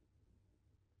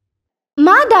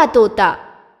 मादा तोता,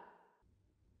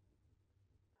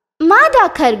 मादा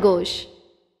खरगोश,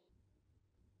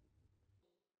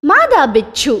 मादा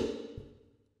बिच्छू,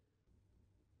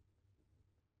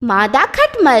 मादा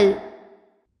खटमल,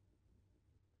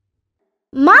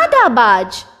 मादा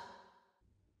बाज,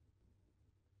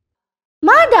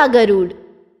 मादा गरुड़,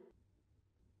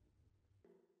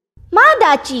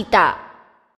 मादा चीता।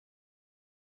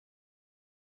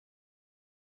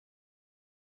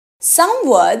 Some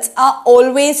words are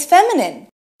always feminine.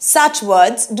 Such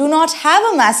words do not have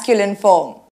a masculine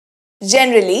form.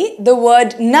 Generally, the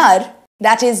word nar,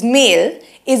 that is male,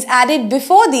 is added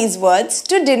before these words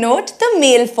to denote the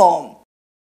male form.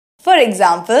 For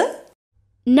example,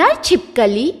 नर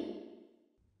छिपकली,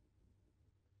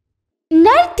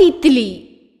 नर तितली,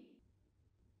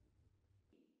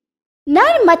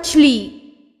 नर मछली,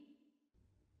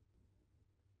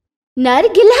 नर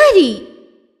गिलहरी,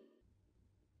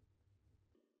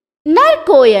 नर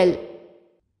कोयल,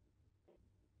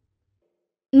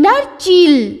 नर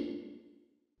चील,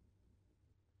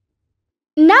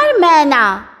 नर मैना,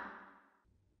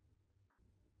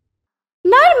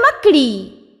 नर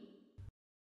मकड़ी।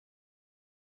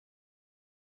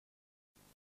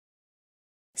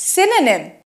 synonym,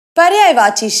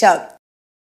 पर्यायवाची शब्द.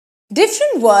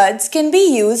 Different words can be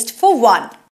used for one.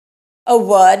 A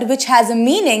word which has a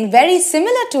meaning very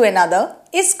similar to another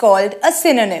is called a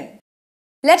synonym.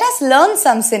 Let us learn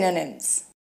some synonyms.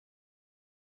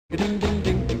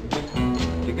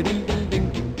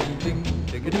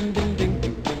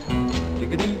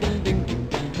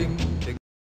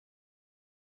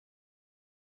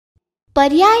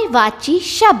 पर्यायवाची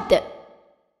शब्द,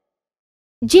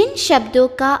 जिन शब्दों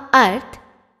का अर्थ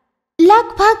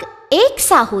लगभग एक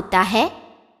सा होता है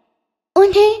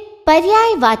उन्हें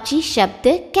पर्यायवाची शब्द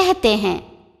कहते हैं.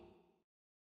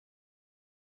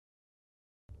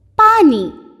 पानी,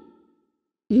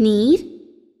 नीर,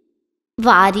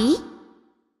 वारी,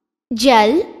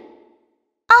 जल,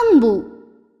 अंबु.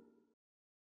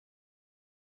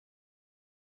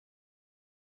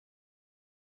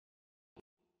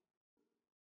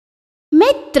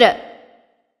 मित्र,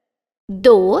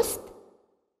 दोस्त,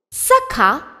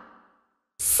 सखा,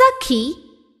 सखी,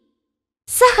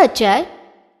 सहचर,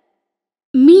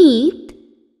 मीत,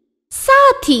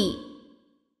 साथी.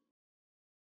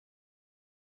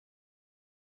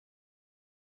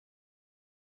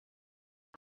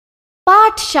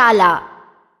 पाठशाला,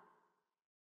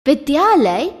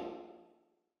 विद्यालय,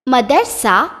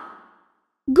 मदरसा,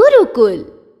 गुरुकुल.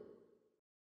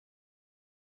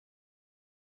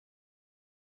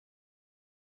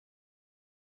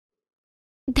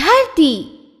 धरती,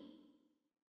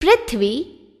 पृथ्वी,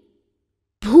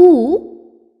 भू,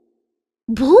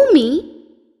 भूमि,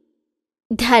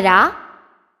 धरा,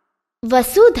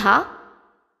 वसुधा,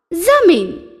 जमीन.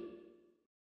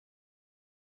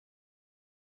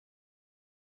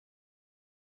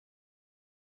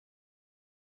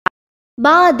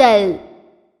 बादल,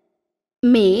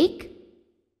 मेघ,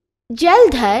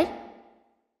 जलधर,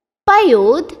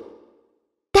 पयोद,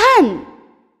 धन.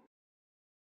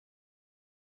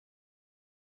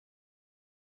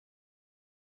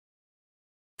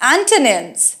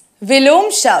 Antonyms, vilom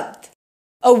shabd.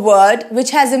 A word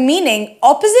which has a meaning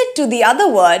opposite to the other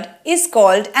word is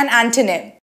called an antonym.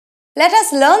 Let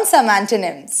us learn some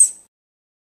antonyms.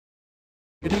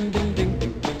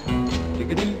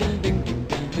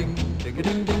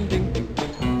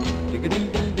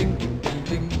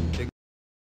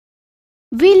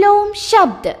 विलोम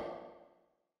शब्द,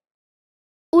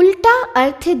 उल्टा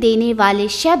अर्थ देने वाले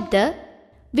शब्द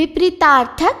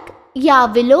विपरीतार्थक या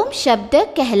विलोम शब्द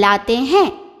कहलाते हैं.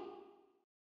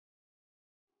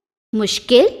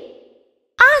 मुश्किल,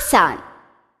 आसान.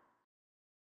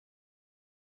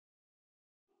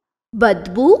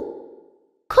 बदबू,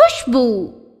 खुशबू.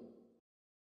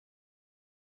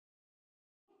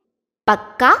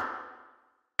 पक्का,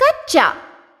 कच्चा.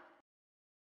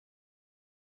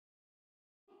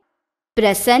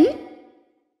 प्रसन्न,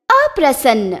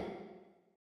 अप्रसन्न.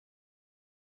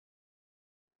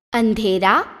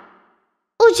 अंधेरा,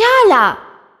 उजाला.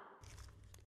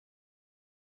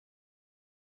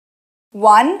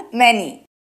 One, many.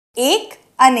 Ek,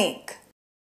 anek.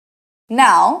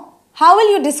 Now, how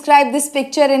will you describe this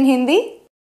picture in Hindi?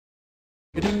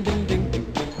 Ding ding ding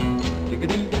ding ding ding ding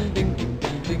ding ding ding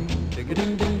ding ding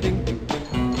ding ding ding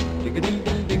ding ding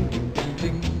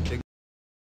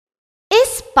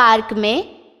park में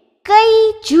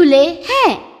कई झूले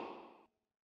हैं।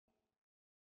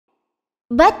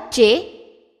 बच्चे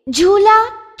झूला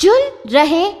झूल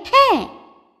रहे हैं।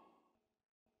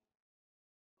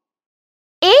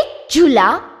 एक झूला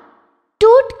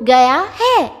टूट गया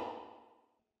है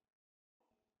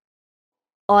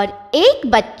और एक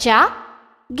बच्चा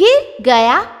गिर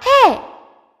गया है।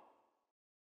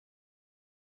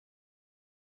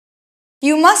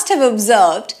 You must have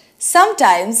observed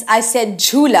sometimes I said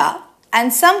jhula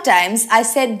and sometimes I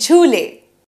said jhule.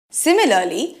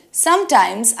 Similarly,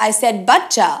 sometimes I said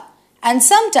bachcha and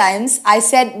sometimes I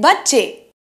said bacche.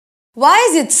 Why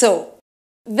is it so?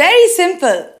 Very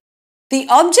simple. The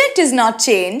object is not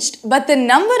changed, but the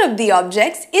number of the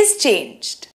objects is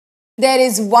changed. There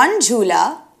is one jhula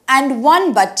and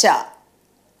one bachcha.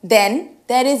 Then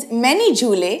there is many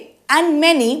jhule and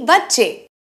many bacche.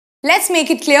 Let's make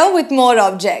it clear with more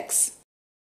objects.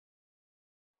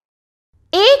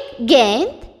 एक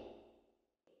गेंद,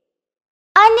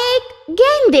 अनेक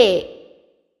गेंदे।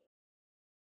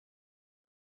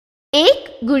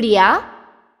 एक गुड़िया,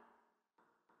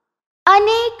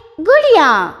 अनेक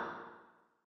गुड़ियां।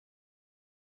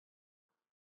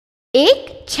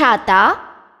 एक छाता,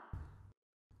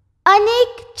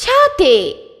 अनेक छाते।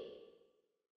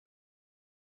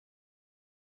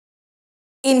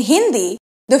 In Hindi,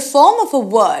 the form of a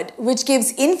word which gives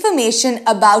information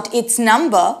about its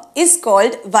number is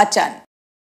called vachan.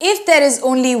 If there is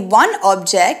only one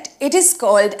object, it is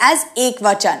called as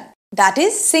ekvachan, that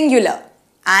is singular.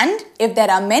 And if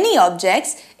there are many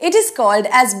objects, it is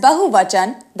called as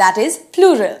bahuvachan, that is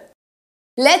plural.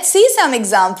 Let's see some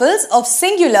examples of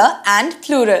singular and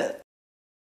plural.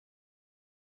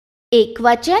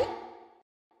 एकवचन,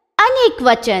 अनेक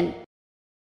वचन।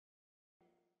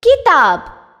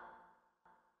 किताब,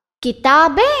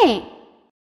 किताबें।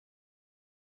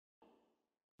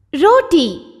 रोटी,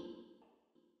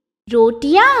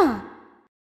 रोटियां।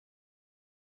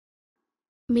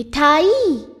 मिठाई,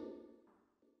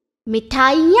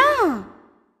 मिठाइयां।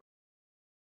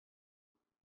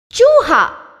 चूहा,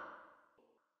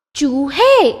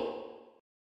 चूहे।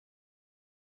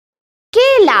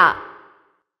 केला,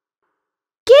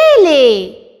 केले।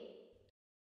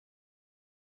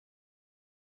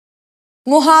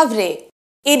 Muhavre,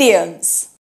 idioms.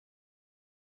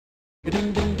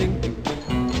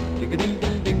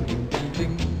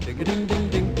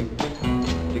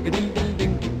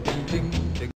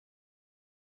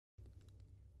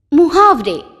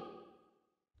 मुहावरे।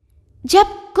 जब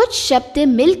कुछ शब्द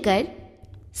मिलकर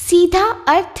सीधा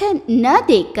अर्थ न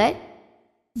देकर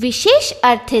विशेष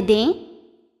अर्थ दें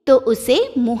तो उसे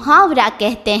मुहावरा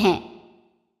कहते हैं।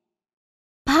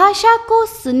 भाषा को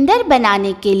सुंदर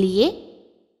बनाने के लिए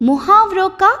मुहावरों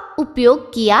का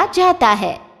उपयोग किया जाता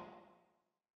है।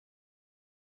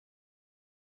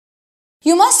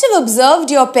 You must have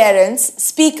observed your parents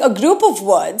speak a group of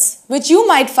words which you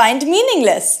might find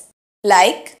meaningless,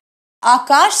 like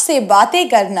आकाश से बातें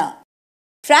करना.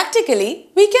 Practically,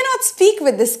 we cannot speak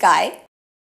with the sky.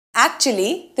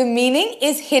 Actually, the meaning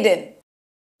is hidden.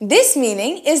 This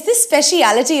meaning is the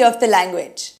speciality of the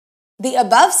language. The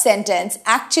above sentence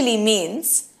actually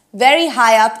means very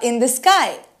high up in the sky.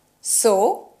 So,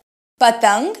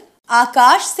 पतंग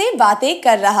आकाश से बातें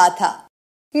कर रहा था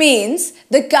means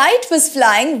the kite was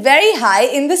flying very high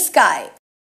in the sky.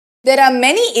 There are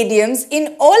many idioms in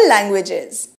all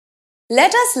languages.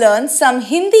 Let us learn some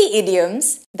Hindi idioms,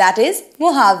 that is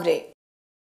मुहावरे.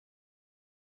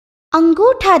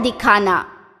 अंगूठा दिखाना।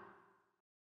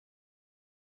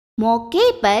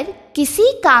 मौके पर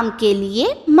किसी काम के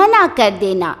लिए मना कर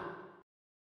देना।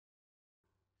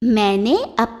 मैंने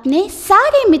अपने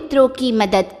सारे मित्रों की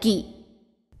मदद की,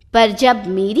 पर जब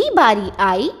मेरी बारी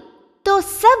आई तो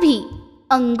सभी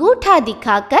अंगूठा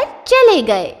दिखाकर चले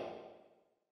गए।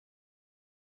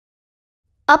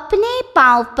 अपने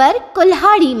पांव पर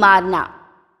कुल्हाड़ी मारना।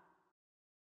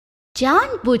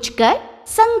 जानबूझकर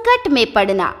संकट में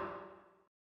पड़ना।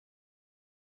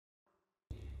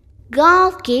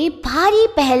 गांव के भारी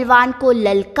पहलवान को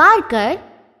ललकार कर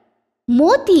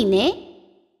मोती ने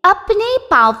अपने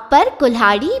पांव पर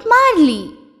कुल्हाड़ी मार ली।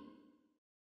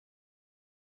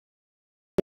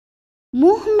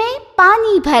 मुंह में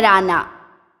पानी भराना।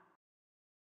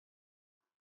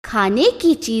 खाने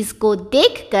की चीज को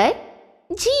देखकर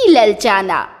जी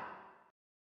ललचाना।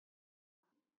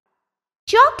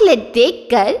 चॉकलेट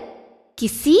देखकर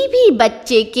किसी भी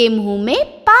बच्चे के मुंह में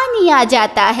पानी आ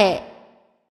जाता है।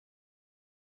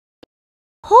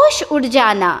 होश उड़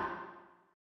जाना।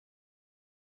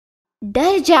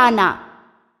 डर जाना।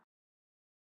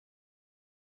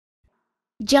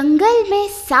 जंगल में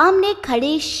सामने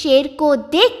खड़े शेर को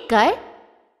देखकर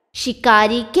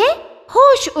शिकारी के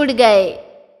होश उड़ गए।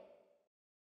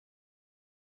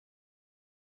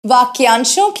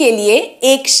 वाक्यांशों के लिए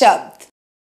एक शब्द।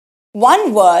 One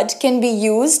word can be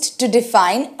used to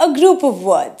define a group of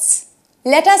words.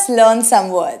 Let us learn some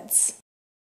words.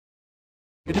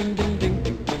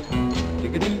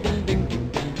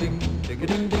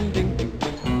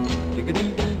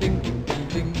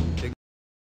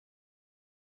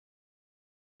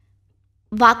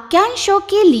 वाक्यांशों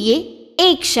के लिए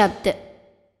एक शब्द।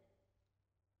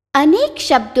 अनेक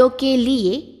शब्दों के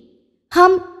लिए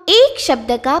हम एक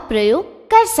शब्द का प्रयोग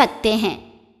कर सकते हैं।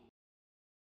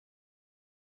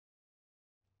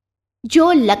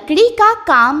 जो लकड़ी का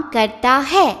काम करता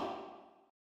है,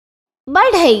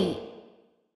 बढ़ई।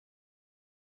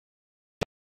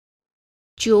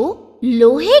 जो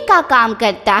लोहे का काम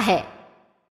करता है,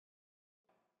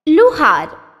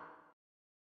 लुहार।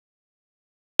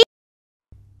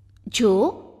 जो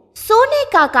सोने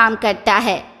का काम करता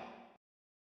है,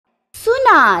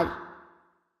 सुनार।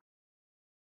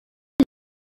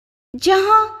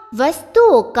 जहां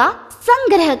वस्तुओं का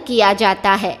संग्रह किया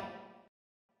जाता है,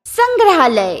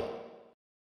 संग्रहालय।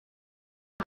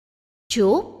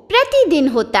 जो प्रतिदिन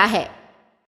होता है,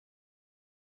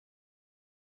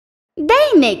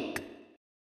 दैनिक।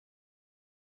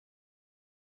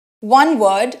 One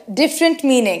word, different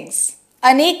meanings.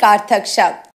 अनेकार्थक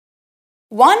शब्द.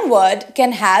 One word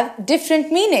can have different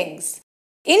meanings.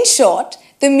 In short,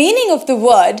 the meaning of the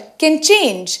word can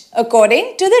change according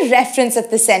to the reference of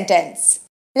the sentence.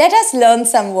 Let us learn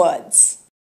some words.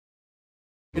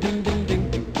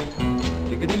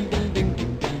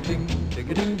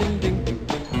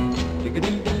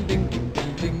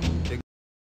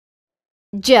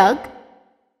 जग,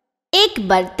 एक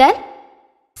बर्तन,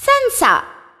 संसार।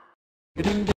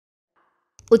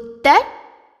 उत्तर,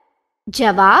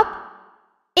 जवाब,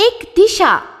 एक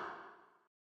दिशा।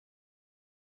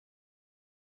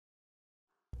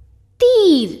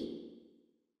 तीर,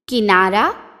 किनारा,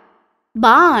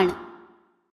 बाण।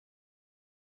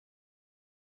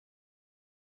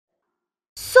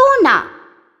 सोना,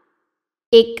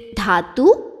 एक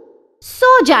धातु,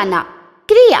 सो जाना,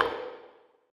 क्रिया।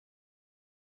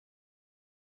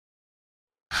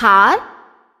 हार,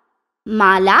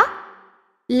 माला,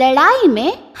 लड़ाई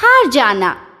में हार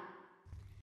जाना।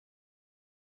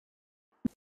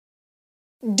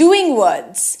 Doing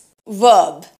words.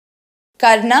 Verb.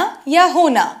 करना या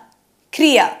होना,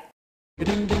 क्रिया।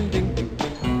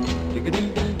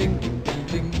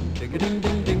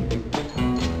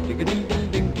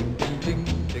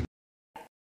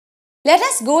 Let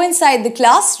us go inside the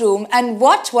classroom and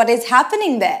watch what is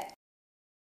happening there.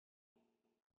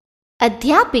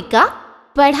 अध्यापिका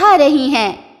पढ़ा रही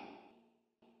हैं।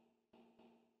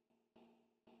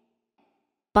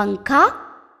 पंखा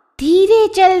धीरे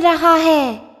चल रहा है।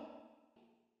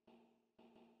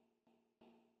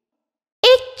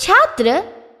 एक छात्र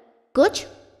कुछ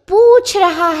पूछ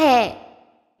रहा है।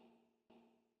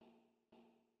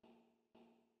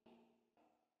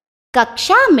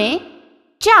 कक्षा में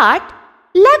चार्ट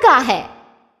लगा है।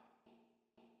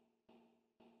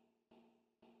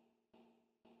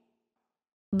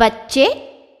 बच्चे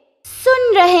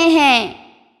सुन रहे हैं।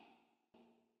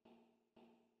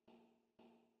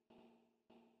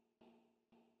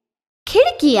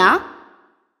 खिड़कियां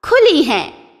खुली हैं।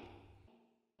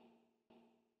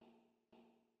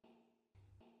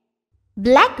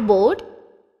 ब्लैक बोर्ड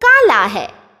काला है।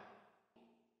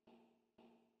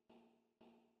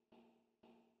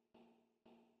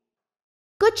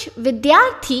 कुछ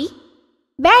विद्यार्थी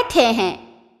बैठे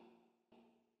हैं।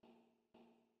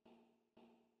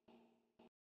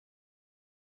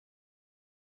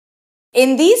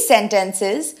 In these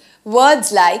sentences,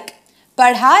 words like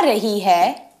पढ़ा रही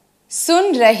है,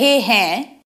 सुन रहे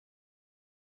हैं,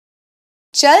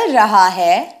 चल रहा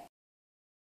है,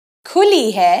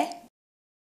 खुली है,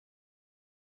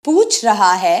 पूछ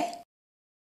रहा है,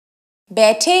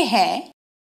 बैठे हैं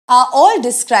are all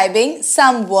describing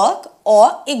some work or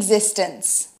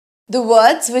existence. The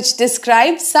words which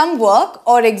describe some work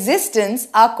or existence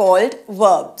are called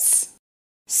verbs.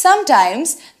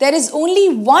 Sometimes there is only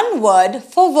one word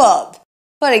for verb.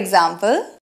 For example,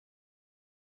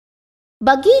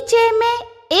 बगीचे में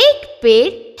एक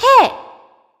पेड़ है।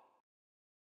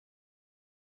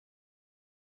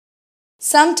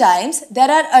 Sometimes there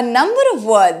are a number of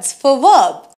words for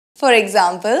verb. For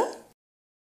example,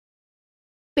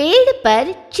 पेड़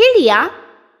पर चिड़िया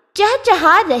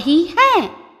चहचहा रही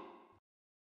हैं।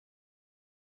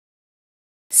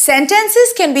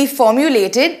 Sentences can be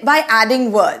formulated by adding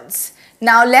words.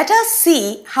 Now let us see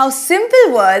how simple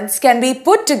words can be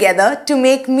put together to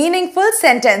make meaningful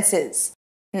sentences.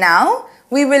 Now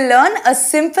we will learn a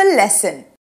simple lesson.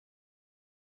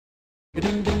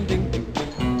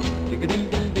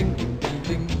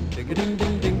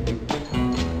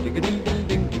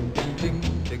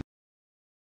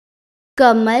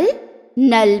 कमल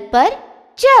नल पर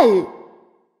चल।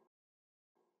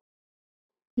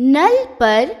 नल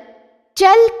पर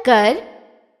चलकर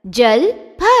जल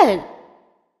भर।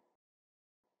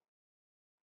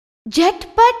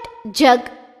 झटपट जग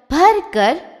भर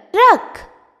कर रख।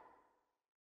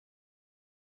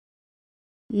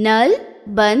 नल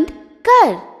बंद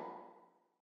कर।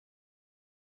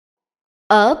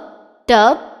 अब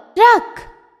टब रख।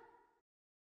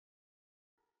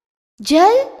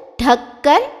 जल ढक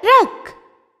कर रख।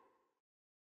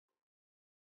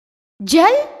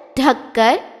 जल ढक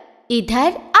कर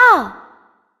इधर आ।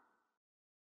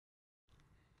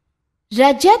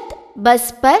 रजत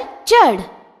बस पर चढ़।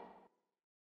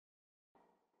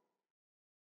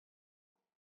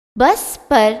 बस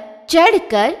पर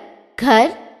चढ़कर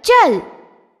घर चल।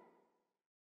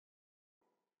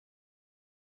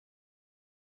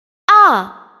 आ।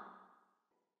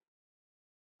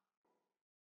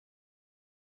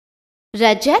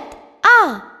 रजत आ।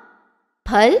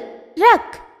 फल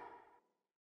रख।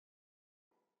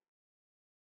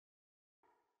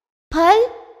 फल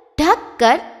ढक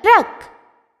कर रख।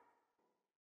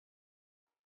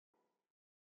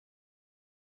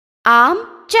 आम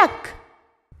चख।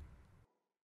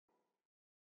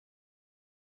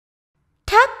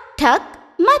 ठक ठक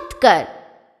मत कर।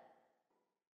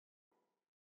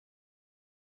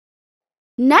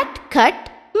 नटखट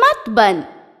मत बन।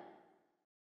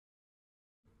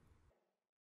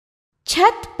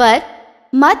 छत पर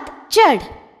मत चढ़।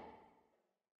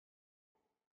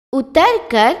 उतर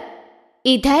कर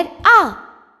इधर आ।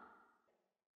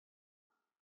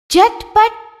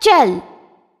 झटपट चल।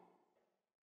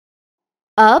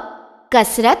 अब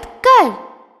कसरत कर।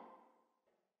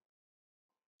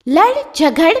 लड़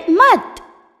झगड़ मत।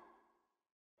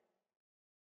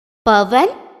 पवन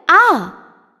आ।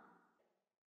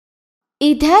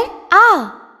 इधर आ।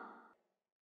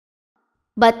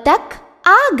 बतख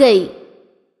आ गई।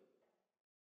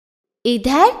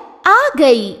 इधर आ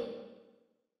गई।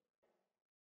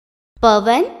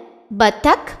 पवन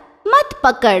बतख मत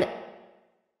पकड़।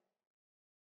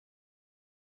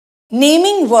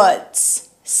 Naming words.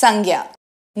 Sangya.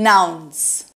 Nouns.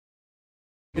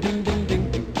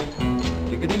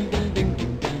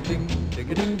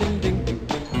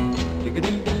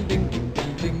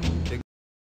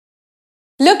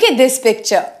 Look at this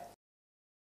picture.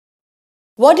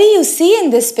 What do you see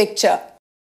in this picture?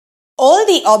 All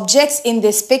the objects in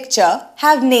this picture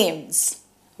have names.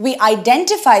 We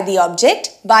identify the object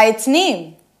by its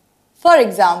name. For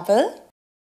example,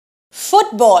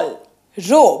 football,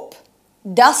 rope,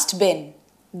 dustbin,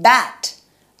 bat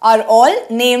are all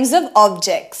names of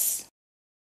objects.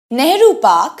 Nehru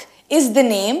Park is the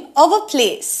name of a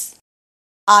place.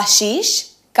 Ashish,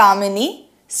 Kamini,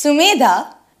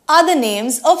 Sumedha are the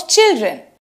names of children.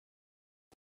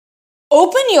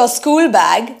 Open your school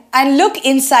bag and look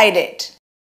inside it.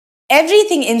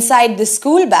 Everything inside the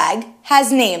school bag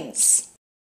has names.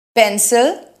 Pencil,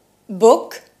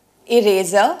 book,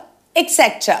 eraser,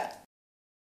 etc.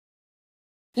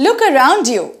 Look around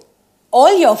you.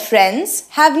 All your friends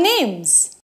have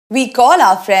names. We call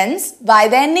our friends by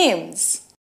their names.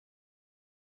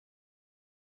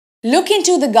 Look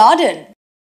into the garden.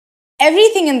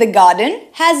 Everything in the garden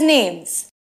has names.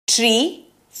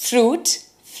 Tree, fruit,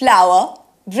 flower,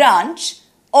 branch,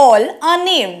 all are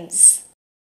names.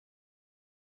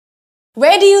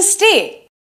 Where do you stay?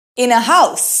 In a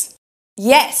house.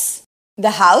 Yes,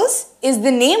 the house is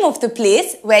the name of the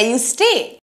place where you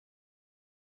stay.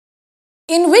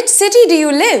 In which city do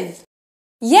you live?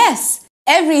 Yes,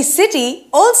 every city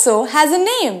also has a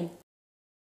name.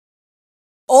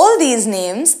 All these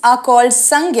names are called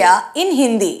Sangya in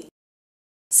Hindi.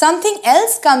 Something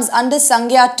else comes under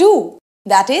Sangya too.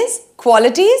 That is,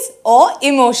 qualities or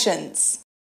emotions.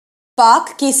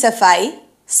 Park की सफाई,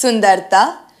 सुंदरता,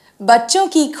 बच्चों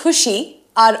की खुशी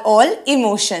are all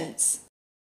emotions.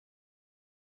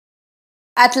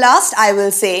 At last I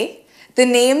will say, the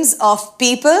names of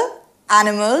people,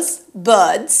 animals,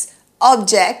 birds,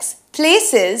 objects,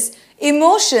 places,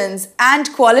 emotions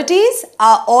and qualities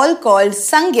are all called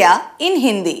Sangya in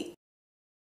Hindi.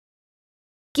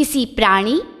 किसी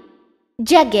प्राणी,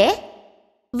 जगह,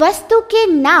 वस्तु के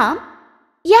नाम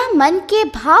या मन के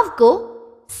भाव को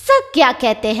संज्ञा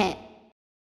कहते हैं।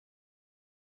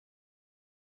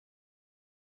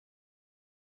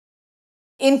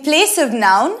 In place of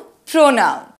noun,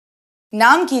 pronoun.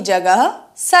 नाम की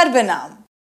जगह सर्वनाम.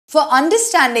 For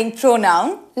understanding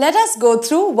pronoun, let us go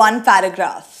through one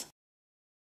paragraph.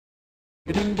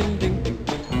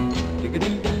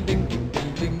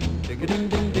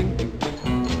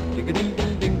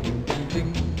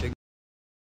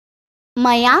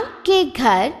 Mayank के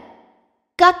घर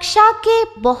कक्षा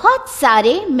के बहुत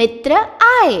सारे मित्र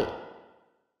आए।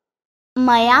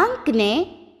 मयांक ने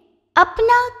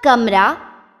अपना कमरा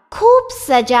खूब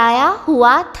सजाया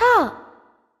हुआ था।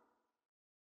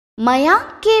 मयांक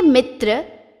के मित्र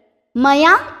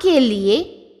मयांक के लिए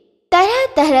तरह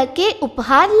तरह के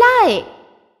उपहार लाए।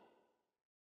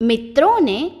 मित्रों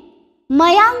ने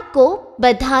मयांक को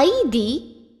बधाई दी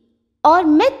और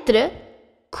मित्र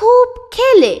खूब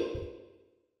खेले।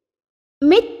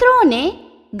 मित्रों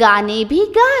ने गाने भी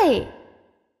गाए।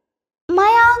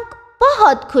 मयांक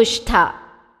बहुत खुश था।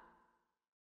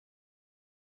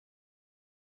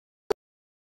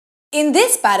 In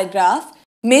this paragraph,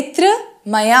 Mitra,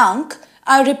 Mayank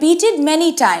are repeated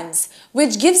many times,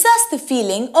 which gives us the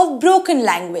feeling of broken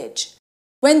language.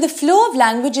 When the flow of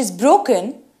language is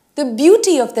broken, the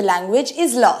beauty of the language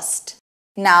is lost.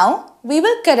 Now, we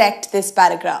will correct this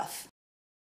paragraph.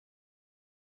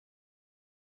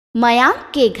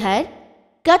 Mayank के घर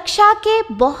कक्षा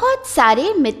के बहुत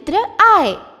सारे मित्र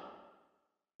आए।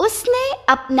 उसने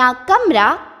अपना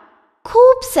कमरा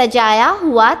खूब सजाया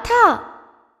हुआ था।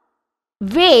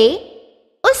 वे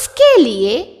उसके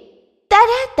लिए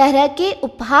तरह तरह के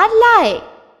उपहार लाए।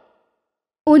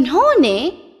 उन्होंने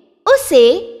उसे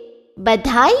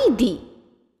बधाई दी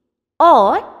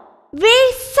और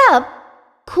वे सब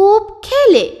खूब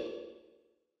खेले।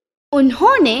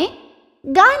 उन्होंने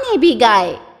गाने भी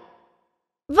गाए।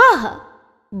 वह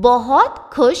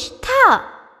बहुत खुश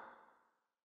था।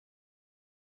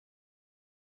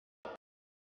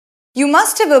 You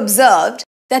must have observed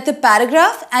that the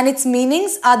paragraph and its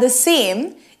meanings are the same,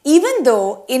 even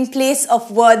though in place of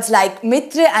words like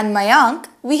Mitra and Mayank,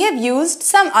 we have used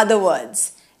some other words.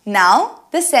 Now,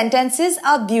 the sentences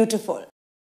are beautiful.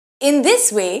 In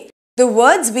this way, the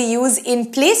words we use in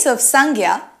place of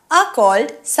Sangya are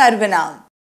called Sarvanam.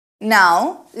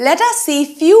 Now, let us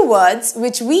see few words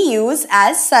which we use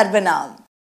as Sarvanam.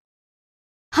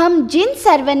 हम जिन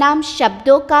सर्वनाम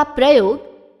शब्दों का प्रयोग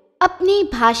अपनी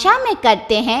भाषा में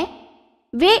करते हैं,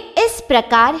 वे इस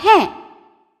प्रकार हैं।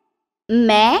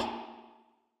 मैं,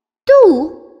 तू,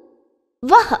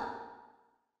 वह,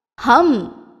 हम,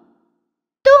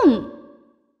 तुम,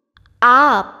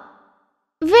 आप,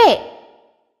 वे।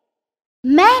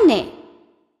 मैंने,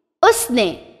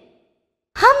 उसने,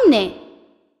 हमने,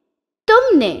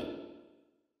 तुमने,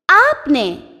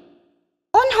 आपने,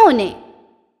 उन्होंने।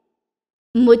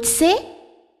 मुझसे,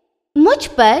 मुझ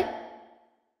पर,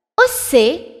 उससे,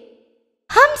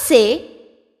 हमसे,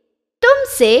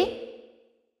 तुमसे,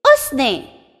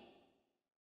 उसने।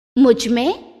 मुझ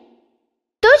में,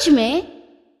 तुझ में,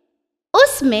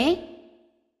 उसमें,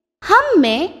 हम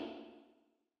में,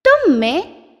 तुम में,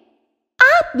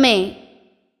 आप में।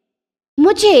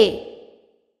 मुझे,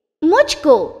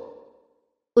 मुझको,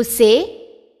 उसे,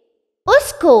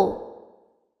 उसको,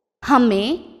 हमें,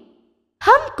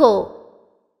 हमको,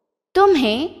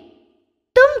 तुम्हें,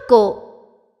 तुमको,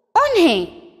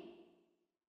 उन्हें।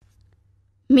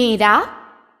 मेरा,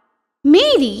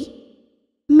 मेरी,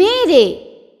 मेरे,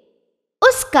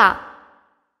 उसका,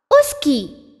 उसकी,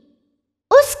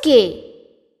 उसके,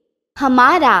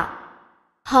 हमारा,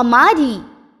 हमारी,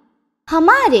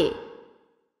 हमारे,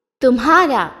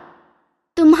 तुम्हारा,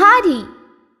 तुम्हारी,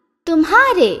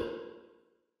 तुम्हारे,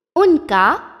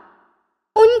 उनका,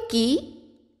 उनकी,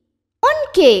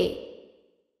 उनके,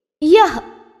 यह,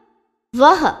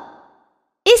 वह,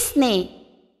 इसने,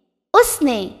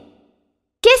 उसने,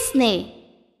 किसने,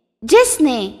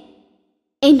 जिसने,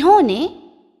 इन्होंने,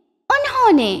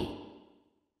 उन्होंने।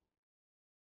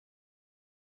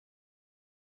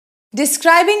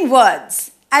 Describing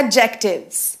words,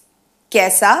 adjectives.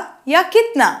 कैसा या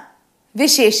कितना,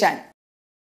 विशेषण.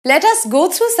 Let us go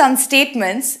through some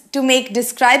statements to make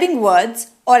describing words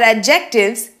or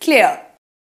adjectives clear.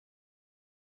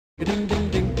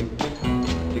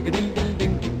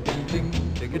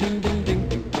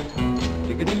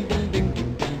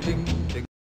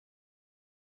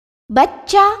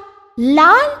 बच्चा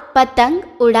लाल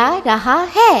पतंग उड़ा रहा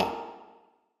है।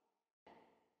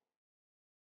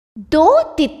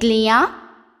 दो तितलियां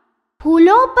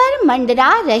फूलों पर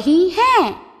मंडरा रही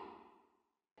हैं।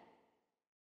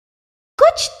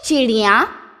 कुछ चिड़ियां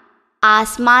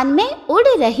आसमान में उड़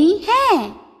रही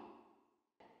हैं।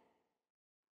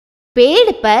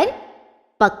 पेड़ पर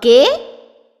पके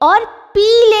और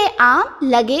पीले आम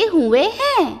लगे हुए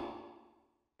हैं।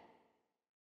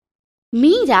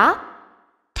 मीरा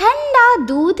ठंडा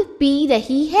दूध पी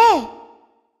रही है।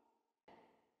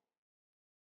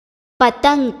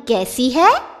 पतंग कैसी है?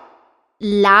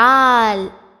 लाल।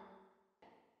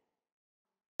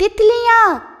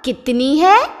 तितलियां कितनी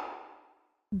है?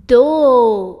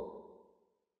 2।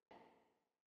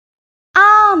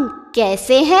 आम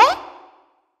कैसे हैं?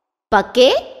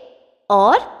 पके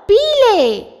और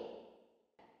पीले।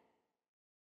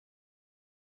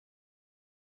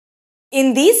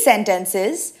 In these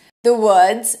sentences, the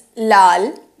words lal,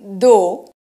 do,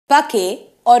 pake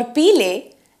or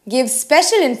pile give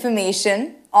special information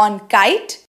on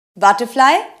kite,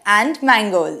 butterfly and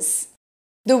mangoes.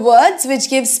 The words which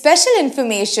give special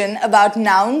information about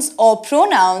nouns or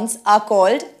pronouns are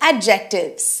called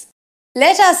adjectives.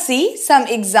 Let us see some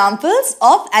examples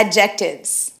of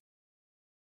adjectives.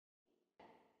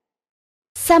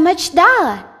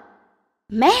 समझदार,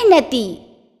 मेहनती,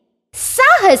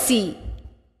 साहसी,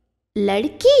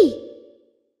 लड़की।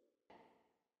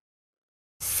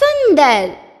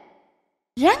 सुंदर,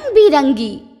 रंग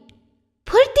बिरंगी,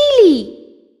 फुर्तीली,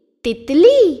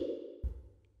 तितली।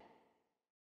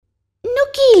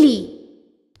 नुकीली,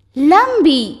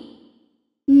 लंबी,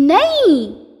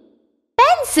 नई,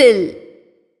 पेंसिल।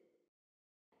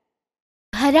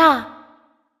 भरा,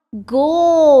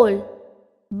 गोल,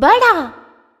 बड़ा,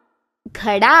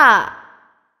 घड़ा।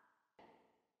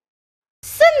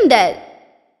 सुंदर,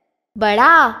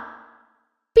 बड़ा,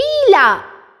 पीला,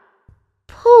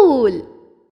 फूल।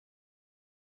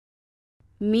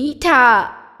 मीठा,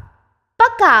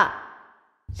 पका,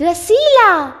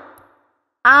 रसीला,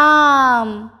 आम।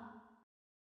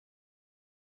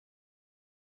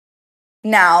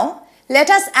 Now, let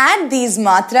us add these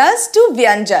matras to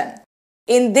Vyanjan.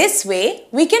 In this way,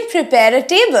 we can prepare a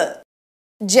table.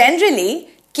 Generally,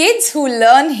 kids who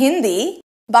learn Hindi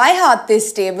by heart this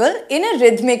table in a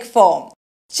rhythmic form,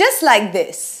 just like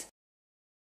this.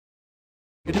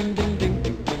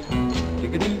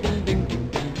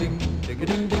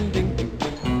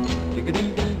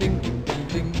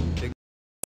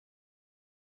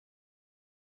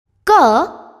 क,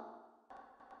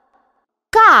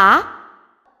 का,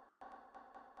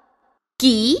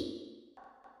 की,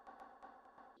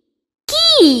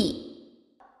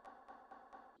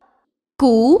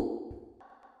 कू,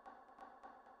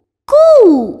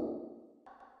 कू।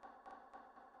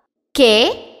 के,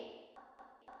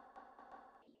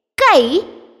 कई,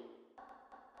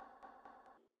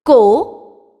 को,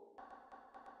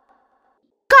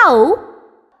 कौ,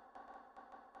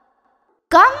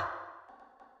 कम,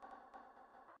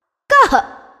 कह।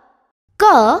 क,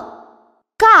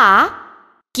 का,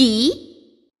 की,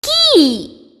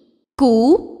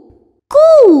 कू,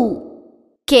 कू।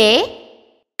 के,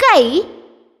 कई,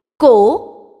 को,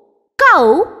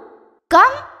 कौ,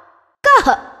 कम,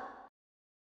 कह।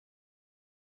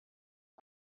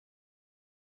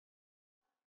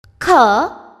 ख,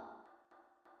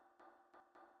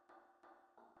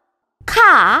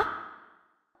 खा,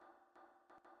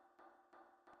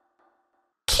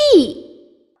 खी,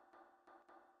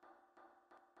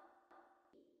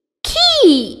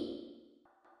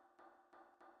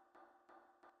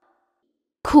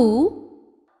 खू,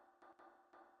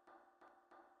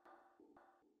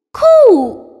 खू।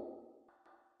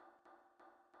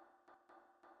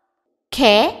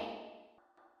 खे,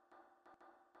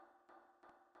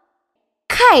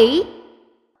 खै,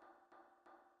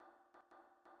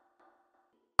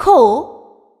 खो,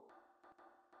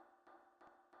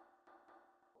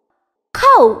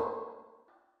 खौ।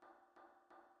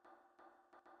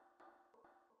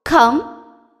 खम,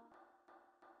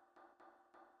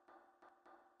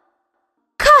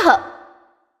 खह।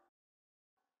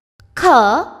 ख,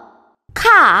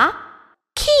 खा,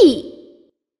 खी,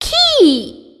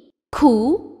 खू,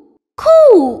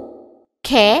 खू।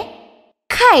 खे,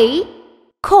 खै,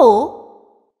 खो,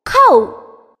 खौ,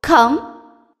 खम,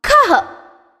 खह।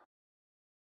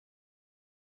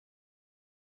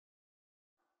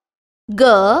 ग,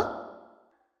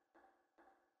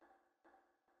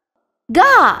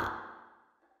 गा,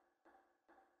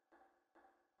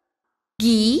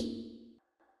 गी,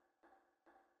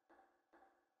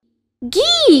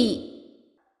 गी।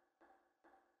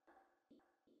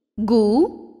 गू,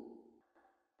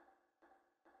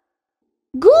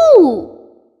 गू।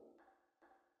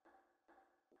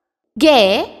 गे,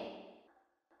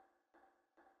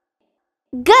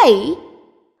 गई,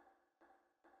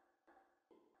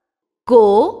 गो,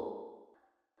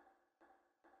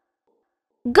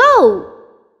 गौ।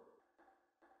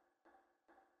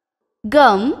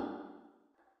 गम,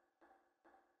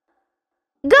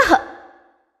 गह।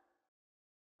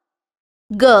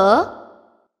 ग,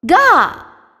 गा,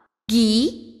 गी,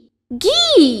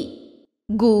 गी।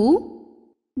 गु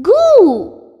गु,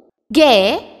 गे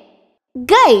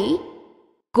गै,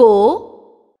 गो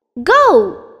गौ,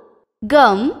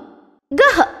 गम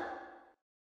गह,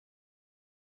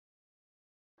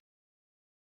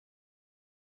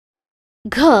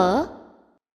 घ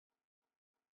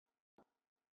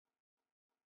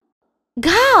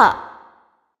घा,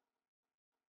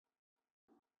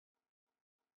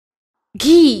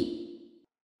 घी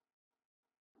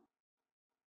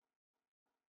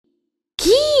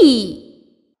घी,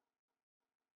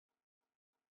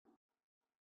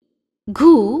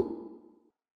 घू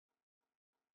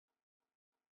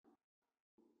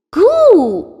घू,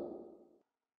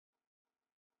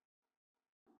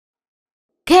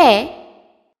 घे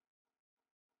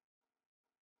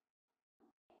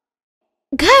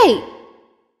घै,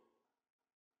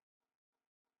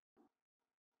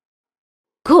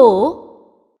 घो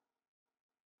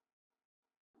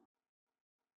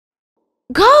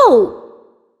घौ,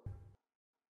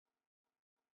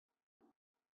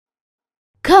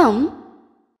 घम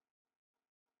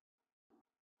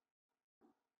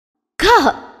घह,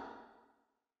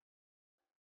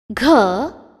 घ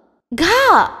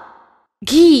घा,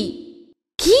 घी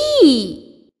घी,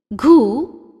 घू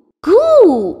घू,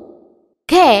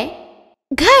 घे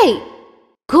घै,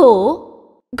 घो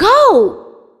घौ,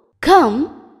 घम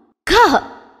घह,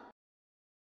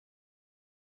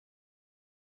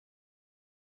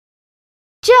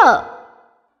 च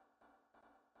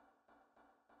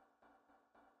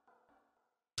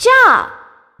चा,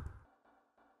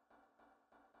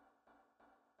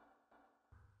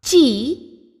 ची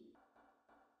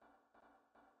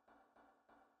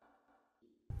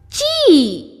ची,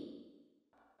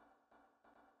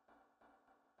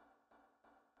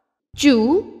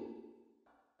 चू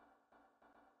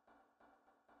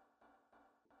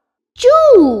चू,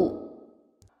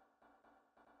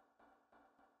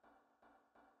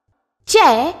 चे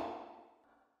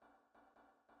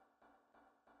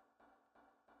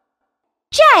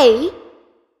चै,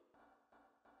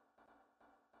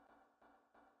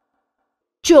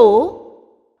 चो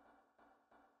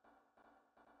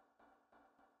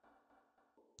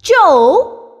चौ,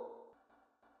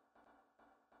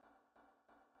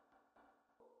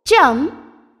 चम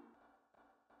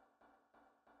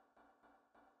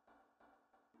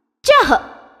चह,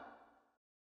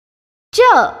 च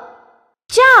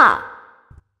चा,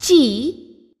 ची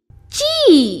ची,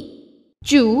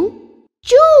 चू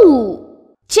चू,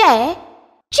 चे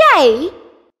चै,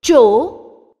 चो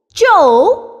चौ,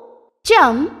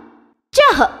 चम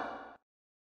चह,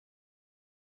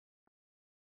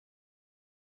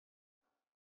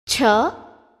 छ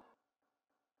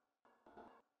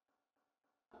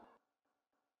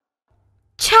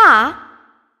छा,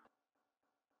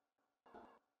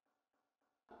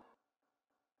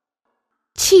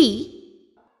 छी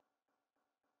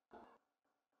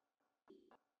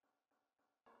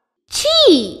छी,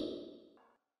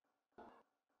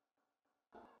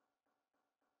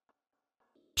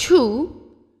 छू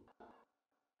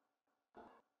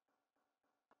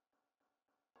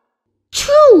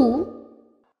छू,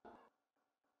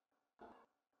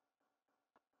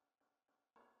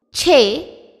 छे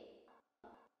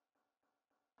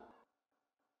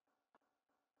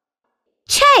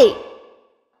छै,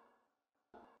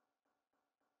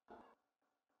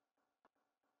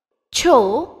 छो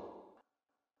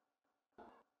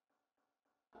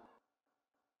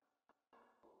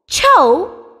छौ,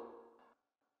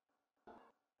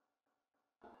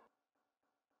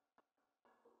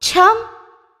 छम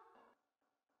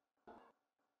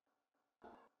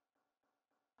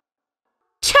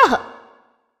छह,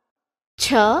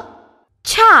 छ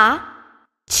छा,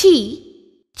 छी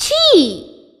छी,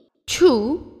 छू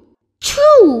छू,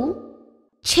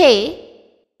 छे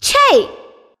छै,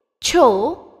 छो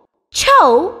छौ,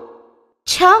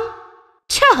 छम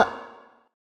छह,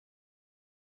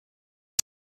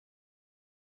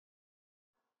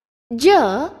 ज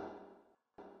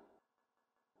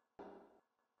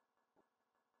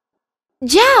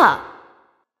झा,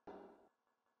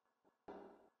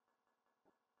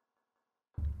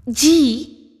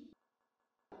 जी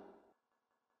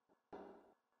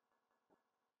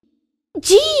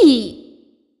जी,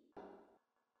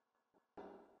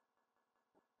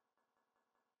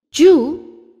 जू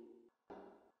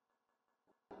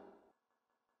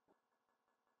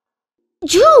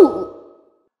झू,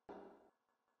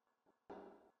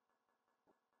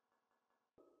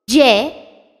 जे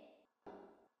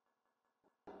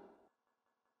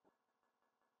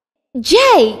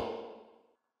जय,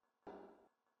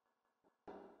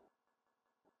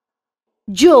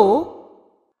 जो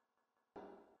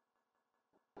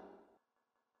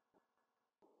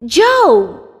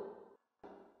Joe.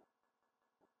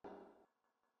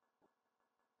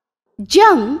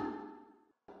 Jump.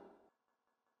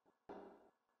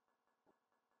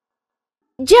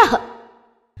 J.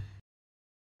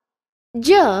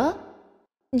 J.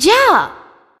 Ja.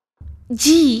 G.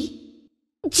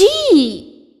 G.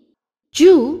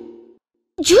 Ju.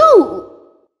 Ju.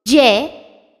 J.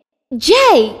 J.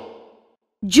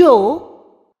 Jo.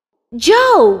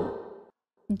 Joe.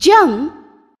 Jump.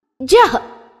 J.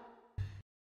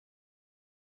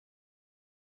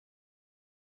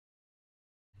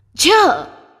 J.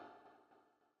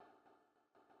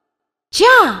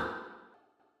 Ja.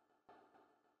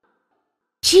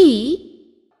 G.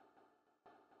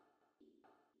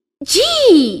 G.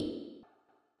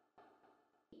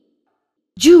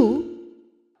 Ju.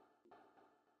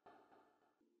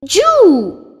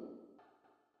 Ju.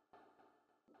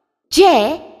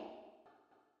 J.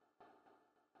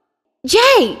 J.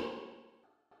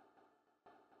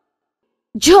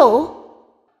 Jo.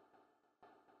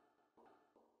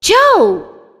 Joe.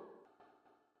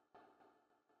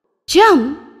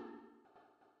 Jump.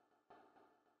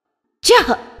 J.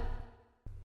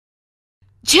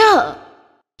 J.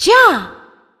 Ja.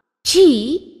 G.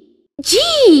 G.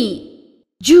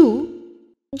 Ju.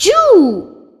 Ju.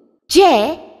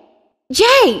 J. J.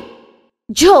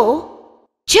 Jo.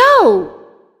 Joe.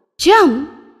 Jump.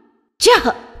 J.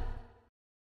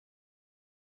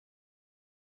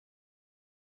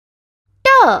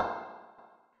 T.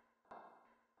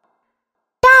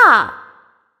 Ta.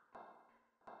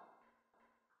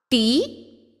 T.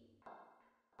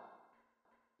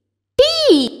 T.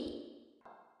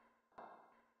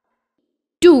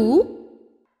 Two.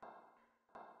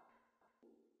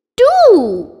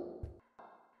 Two.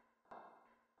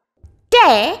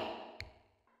 Te.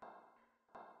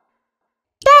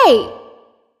 Te.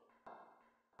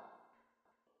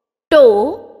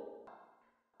 To.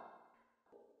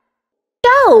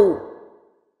 Toe.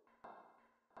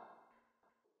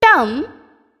 Tum.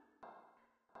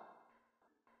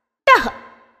 Tuh.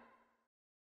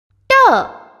 T.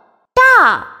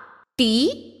 Ta. T.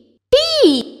 T.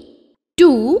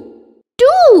 Two.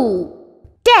 Two.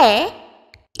 Te.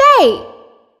 Te.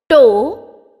 To.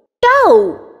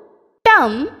 Toe.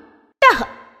 Tum. Tuh.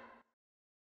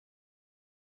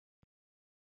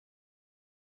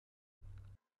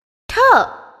 T.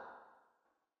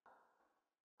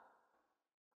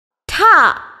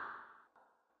 Ta.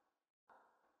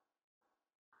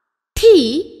 T.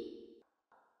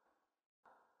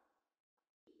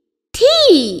 T.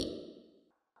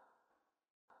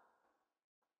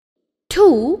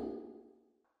 Two.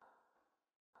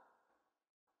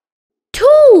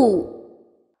 Two.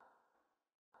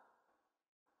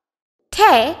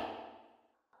 Te.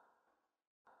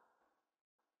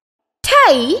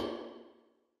 Tay.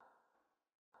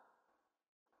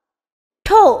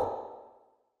 To.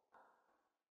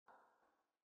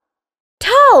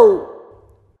 Toe.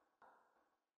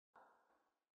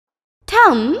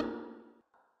 Tum.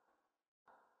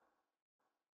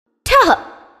 Tuh.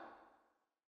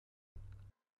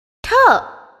 Tuh.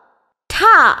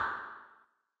 Ta.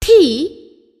 T.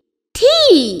 T.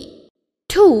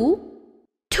 Two.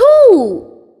 Two.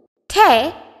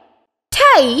 Te.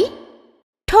 Tay.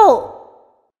 To.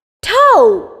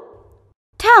 Toe.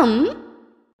 Tum.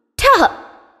 Tuh.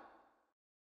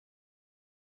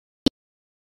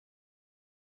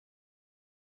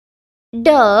 D.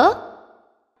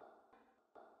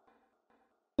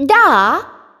 Da.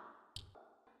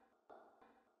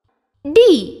 D.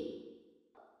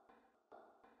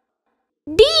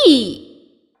 D.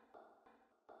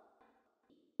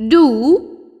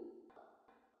 Do.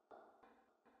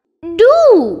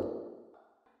 Do.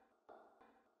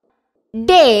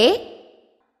 Day.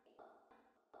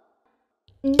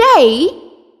 Day.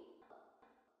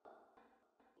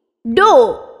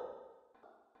 Do.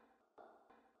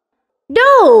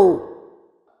 Do.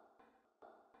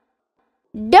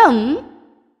 Dum.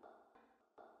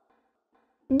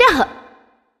 Duh.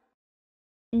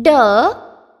 D.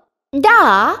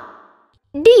 Da.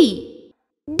 D.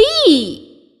 D.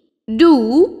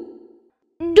 Do.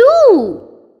 Do.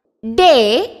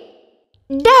 Day.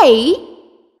 Day.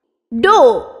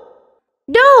 Do.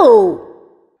 Do.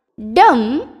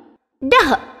 Dum.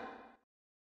 Duh.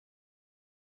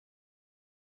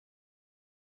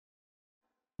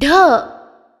 Duh.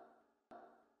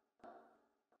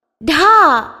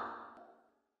 Da.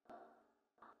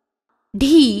 D.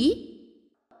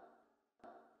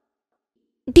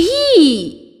 D.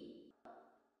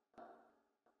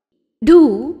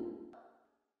 Do.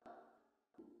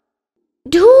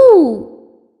 Do.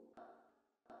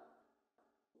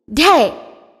 Day.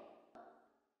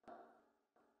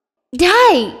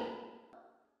 ढाई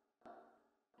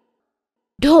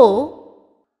ढो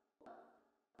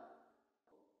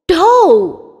ढो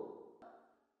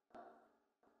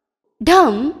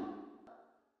ढम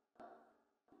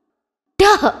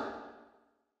ढह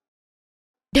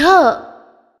ढ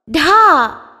ढा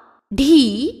ढी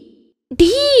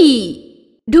ढी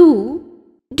ढू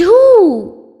ढू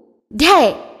ढै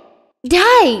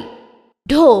ढाई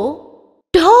ढो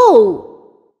ढो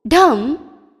ढम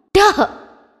ढह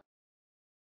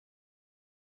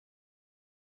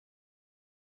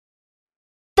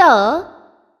त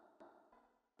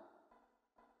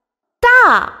ता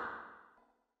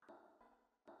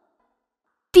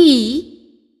ती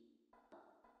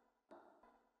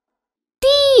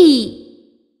ती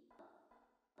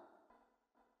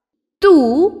तू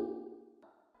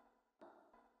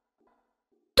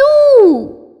तू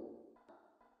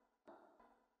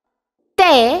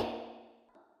ते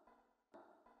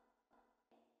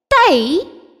तई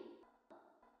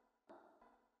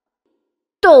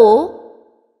तो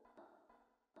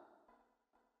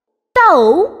तौ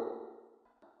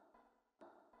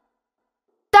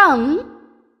तम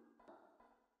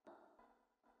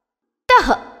तह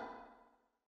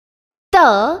त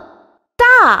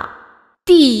ता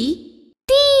ती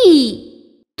ती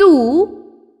तू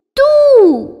तू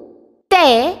ते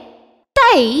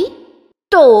तई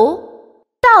तो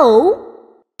तौ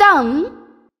तम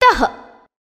तह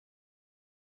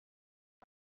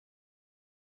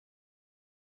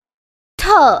थ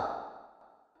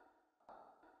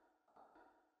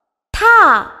था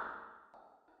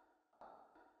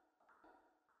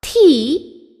थी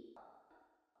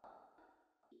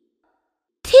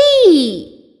थी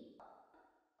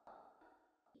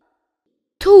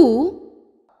थू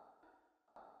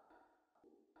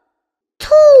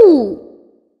थू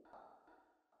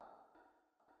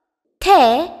थे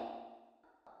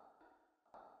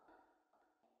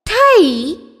थई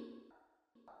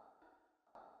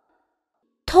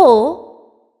थो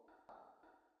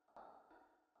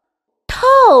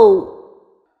थो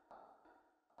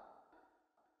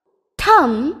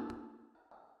थम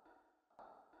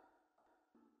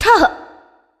थ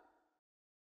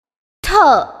थ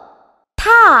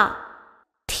था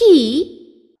थी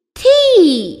थी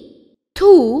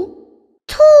थू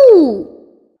थू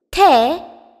थे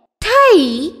थई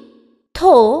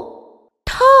थो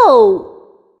थो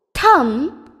थम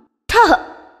थह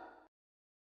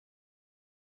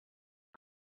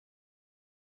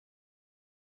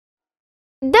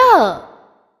द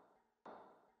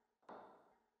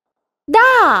दा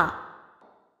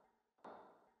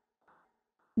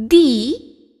दी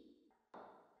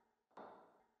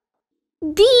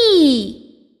दी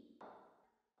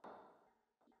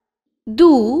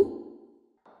दू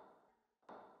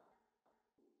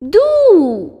दू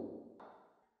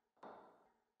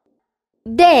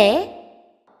दे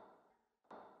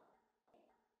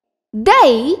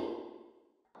दई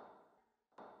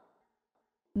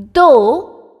दो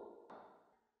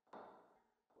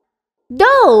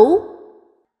दो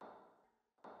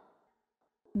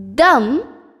दम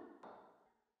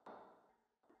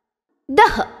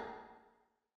दह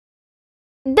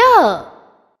द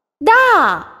दा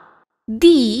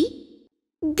दी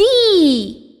दी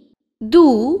दू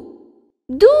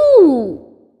दू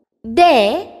दे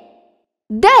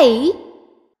दई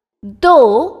दो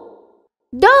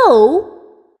दो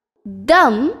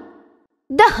दम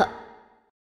दह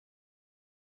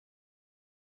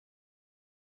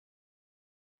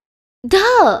ध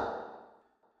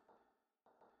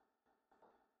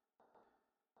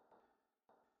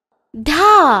धा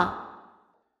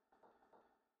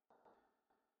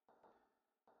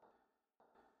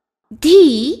धी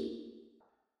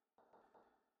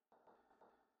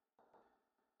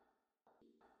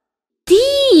धी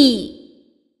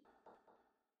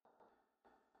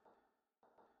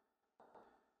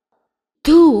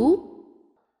धू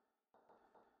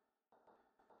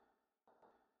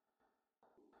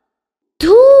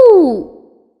धू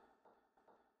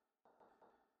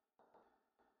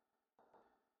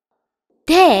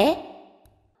धे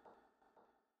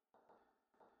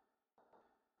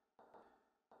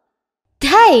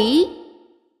धई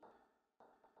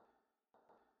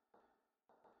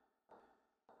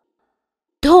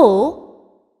धो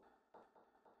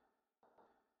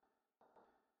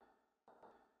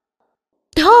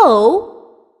धो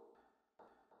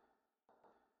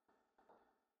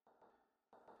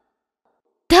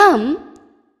धम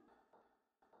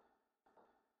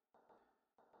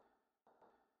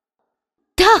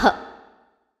धह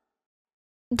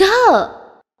ध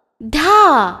धा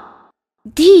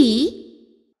धी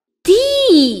धी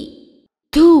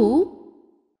धू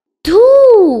धू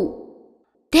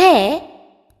धे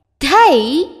धै,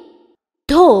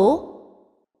 धो,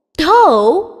 धौ,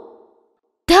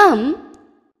 धम,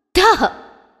 धः।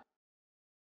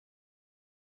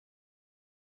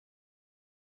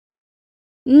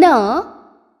 न,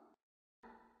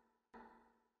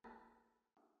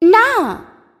 ना,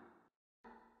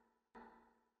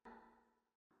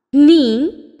 नी,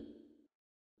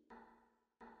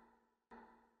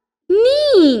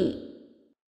 नी,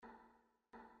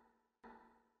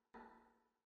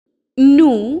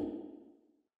 नू,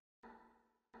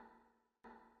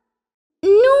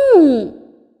 नू,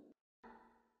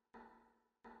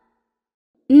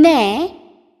 नै,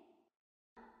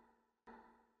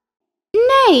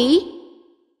 नै,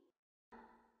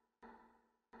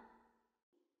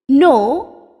 नो,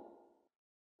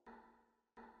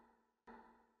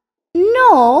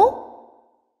 नो,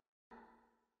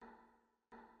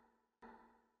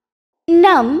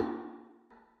 नम,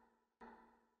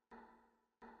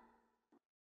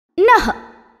 नः,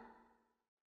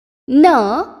 न,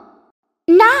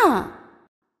 ना,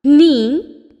 नी,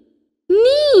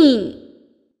 नी,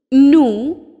 नू,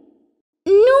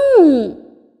 नू,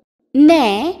 नै,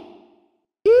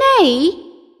 नै,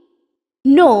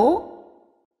 नो,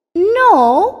 नो,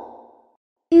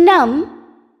 नम,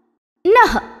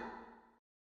 नः।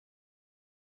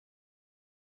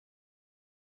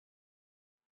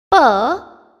 प,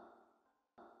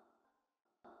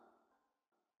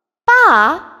 पा,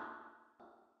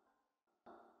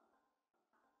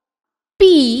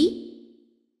 पी,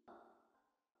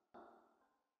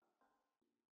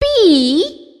 पी,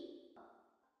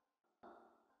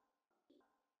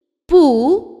 पू,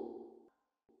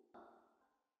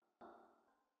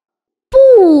 पू,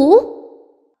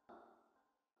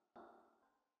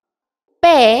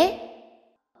 पे,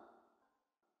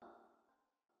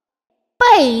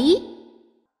 पै,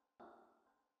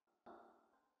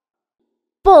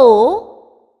 पो,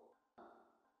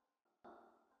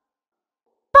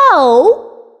 पौ,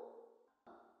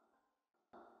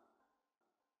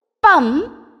 पम,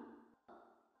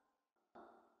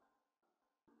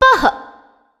 पह,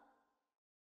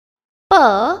 प,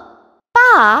 पा,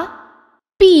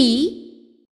 पी,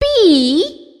 पी,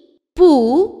 पू,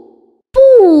 पू,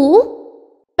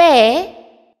 पे,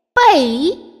 पै,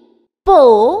 पो,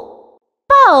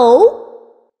 पौ,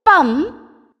 पम,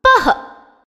 पह।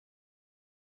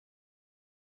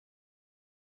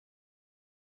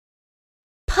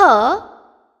 फ,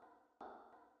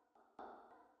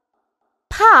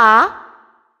 फा,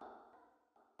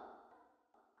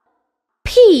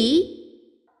 फी,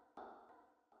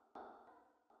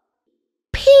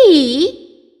 फी,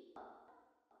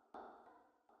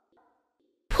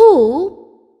 फू,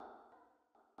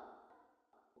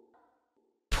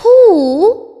 फू,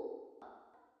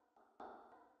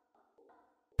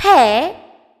 फै,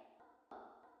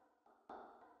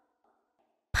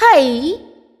 फै,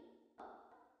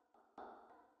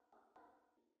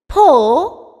 फो,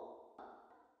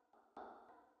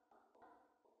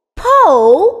 फौ,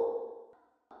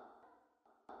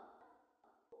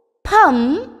 फम,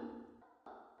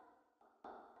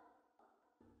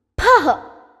 फह,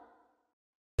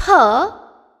 फ,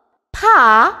 फा,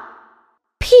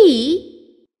 फी,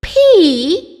 फी,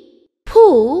 फू,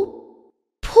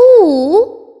 फू,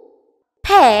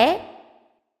 फै,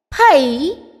 फै,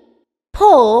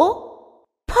 फो,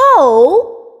 फौ,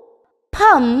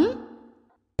 फम,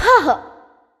 फह।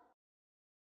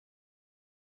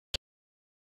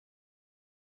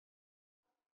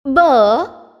 ब,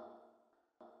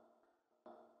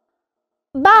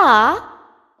 बा,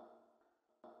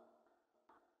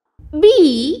 बी,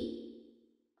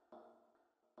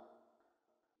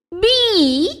 बी,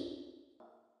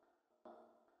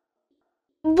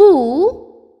 बू,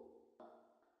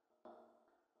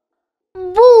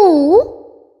 बू,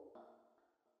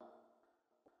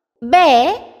 बै,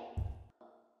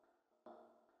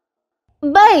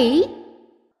 बै,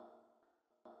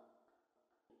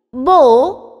 बो,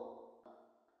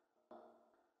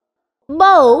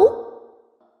 बौ,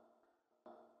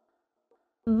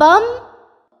 बम,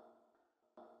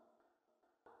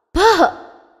 भह,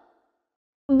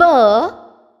 ब,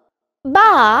 बा,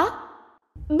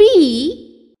 बी,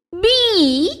 बी,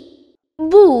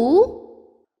 बू,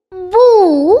 बू,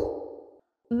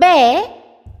 बै,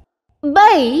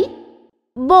 बै,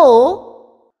 बो,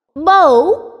 बौ,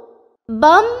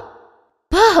 बम,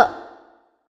 भह।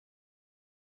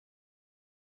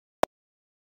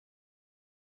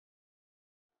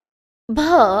 भ,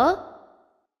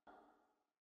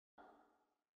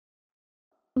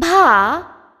 भा,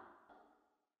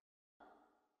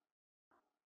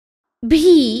 भी,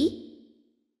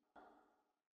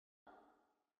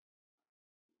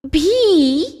 भी,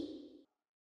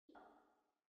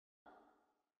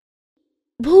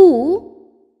 भू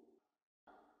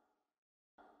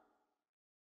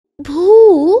भू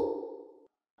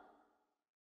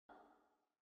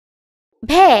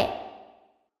भै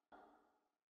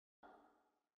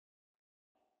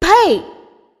भै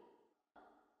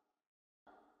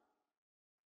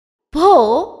भो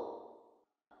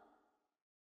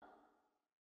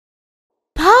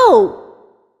भौ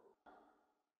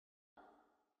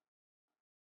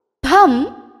भम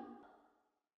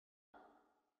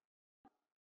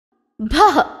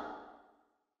भः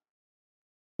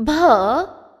भ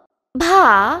भा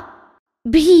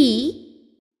भी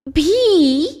भी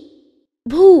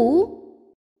भू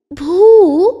भू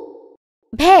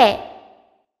भै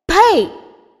भै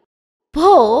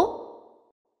भो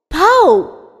भौ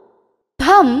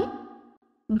भम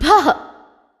भः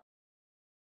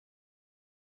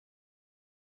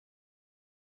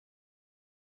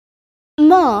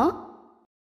म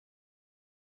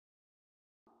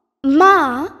मा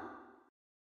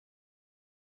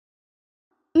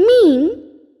मीन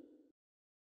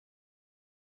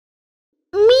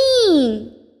मीन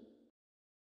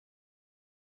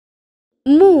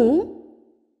मू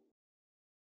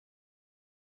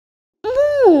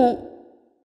मू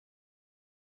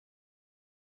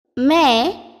मैं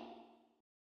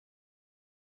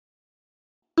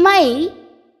मई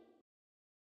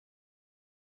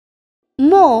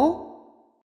मो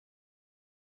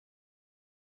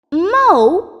मौ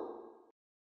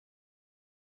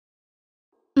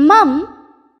मम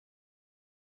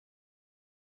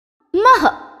मह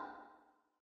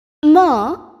म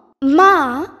मा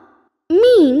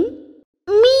मीन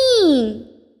मीन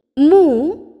मू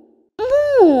मू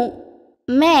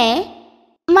मैं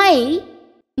मई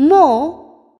मो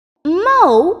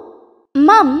मौ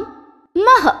मम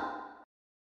मह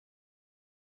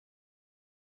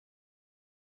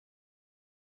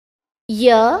य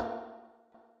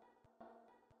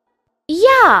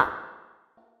या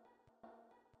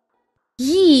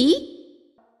यी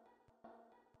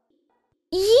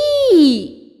यी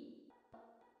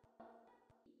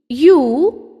यू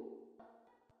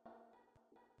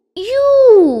यू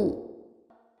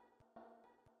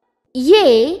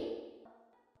ये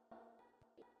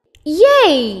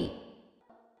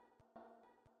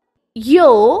यो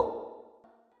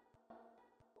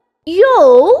यो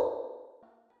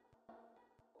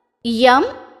यम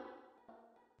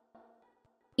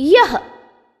यह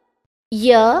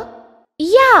य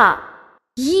या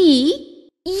यी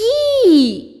यी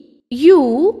यू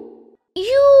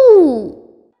यू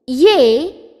ये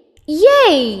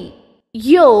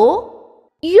यो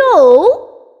यो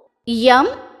यम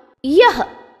यह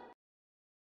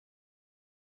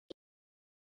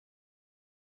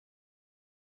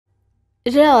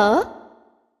र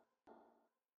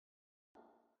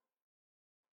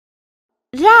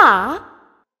रा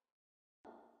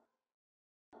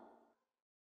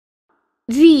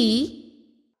री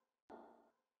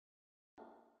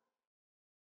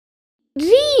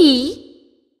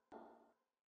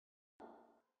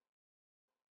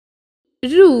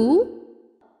रू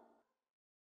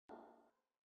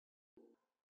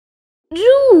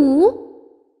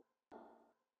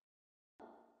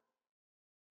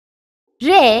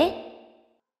रे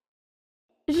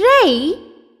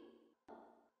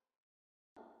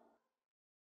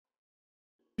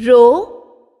रो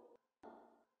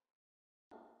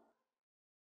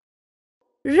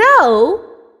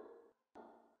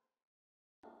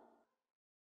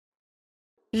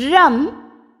रम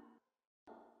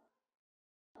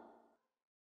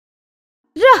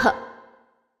रह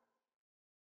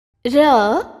र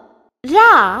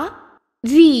रा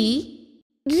री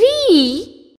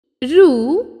रू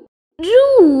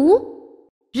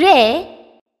रे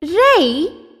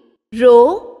रो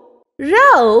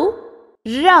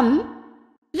रम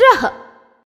रह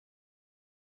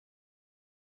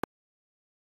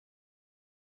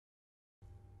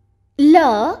ल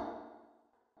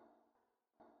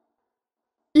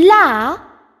ला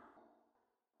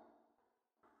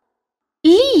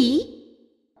ली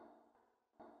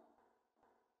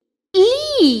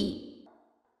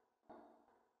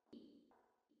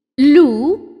लू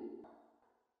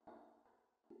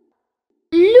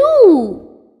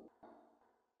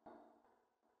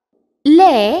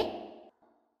ले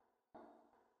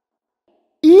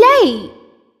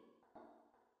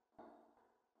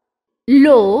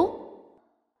लो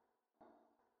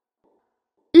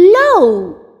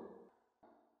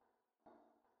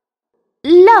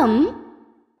लम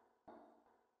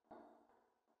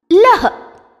लह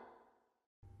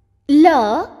ल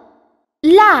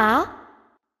ला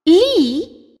ली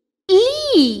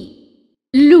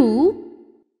लू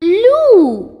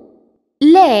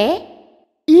ले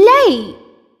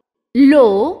लो,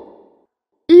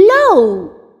 लो,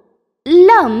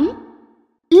 लम,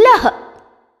 लह।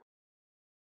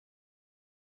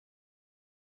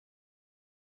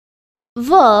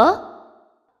 व,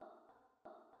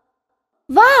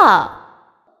 वा,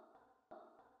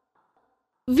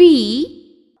 वी,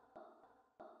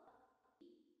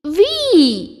 वी,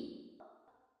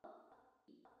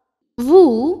 वू,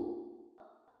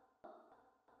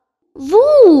 वू,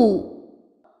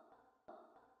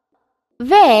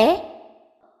 वे,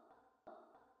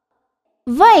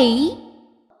 वै,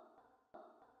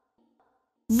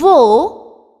 वो,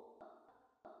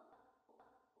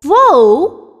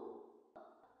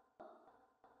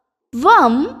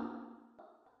 वम,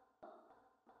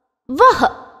 वह,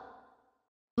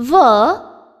 व,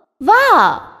 वा,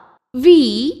 वी,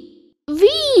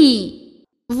 वी,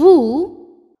 वू,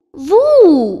 वू,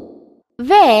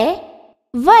 वे,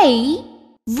 वै,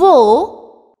 वो,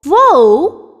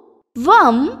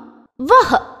 वम,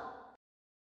 वह।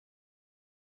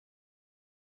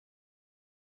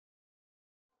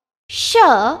 श,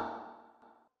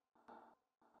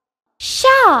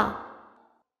 शा,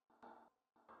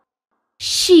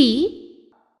 शी,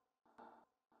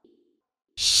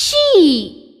 शी,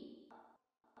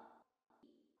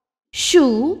 शू,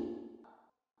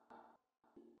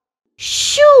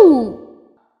 शू,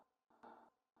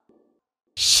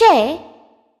 शे,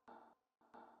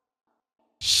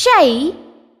 शै,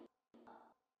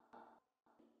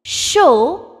 शो,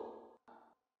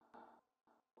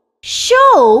 शो,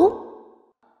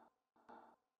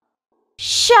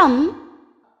 शम,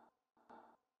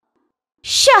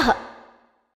 शह,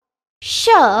 श,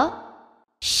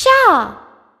 शा,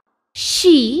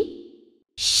 शी,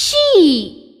 शी,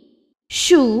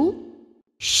 शू,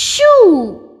 शू,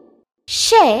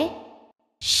 शे,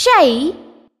 शै,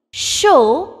 शो,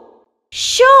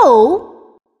 शो,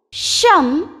 शम,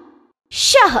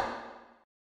 शह।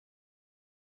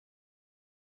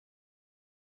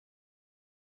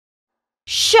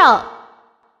 श,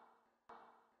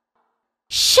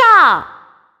 शा,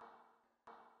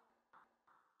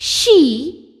 शी,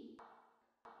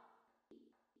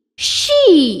 शी,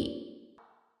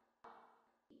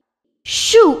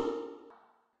 शू,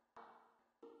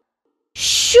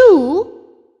 शू,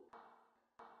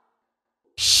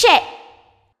 शे,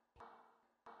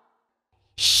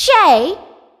 शै,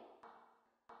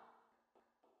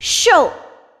 शो,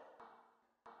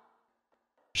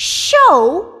 शो,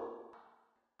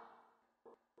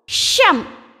 शम,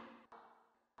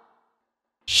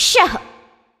 शह,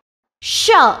 श,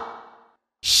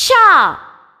 शा,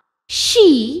 शी,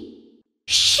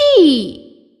 शी,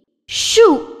 शू,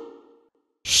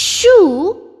 शू,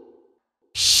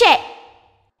 शे,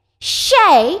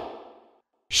 शै,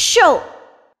 शो,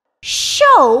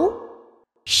 शो,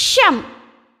 शम,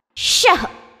 शह।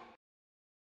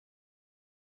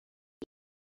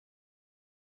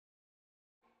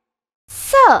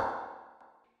 स,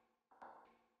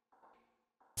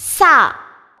 सा,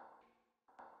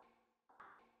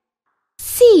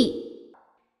 सी,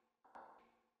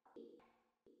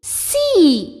 सी,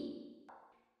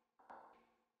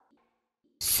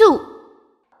 सु,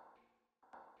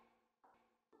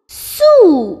 सू,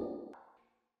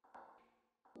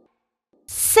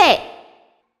 से,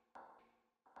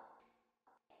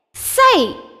 सै,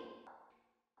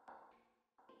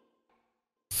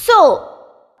 सो,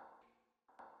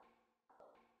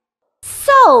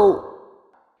 सौ,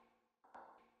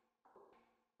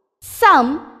 सम,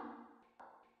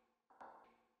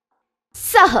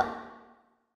 सह,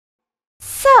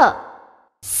 स,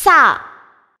 सा,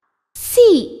 सी,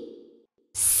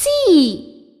 सी,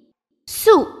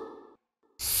 सु,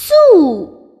 सू,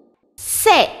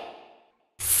 से,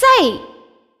 सै,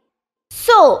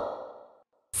 सो,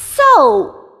 सौ,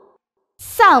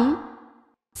 सम,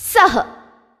 सह।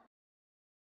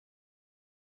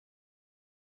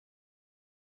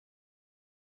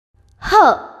 ह,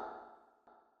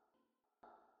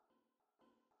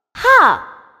 हा,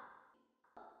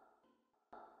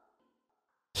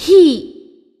 ही,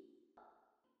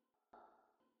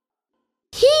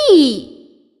 ही,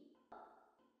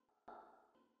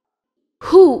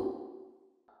 हू,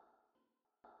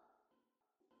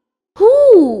 हू,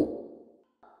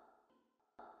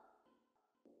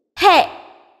 है,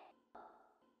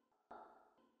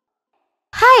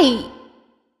 है,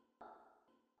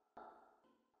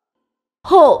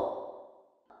 हो,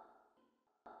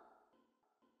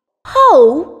 हो,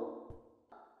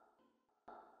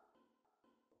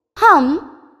 हम,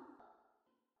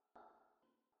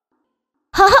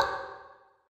 ह,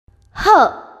 ह,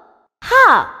 हा,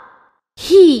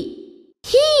 ही,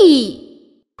 ही,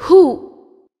 हू,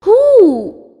 हू,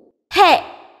 है,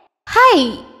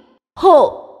 हो,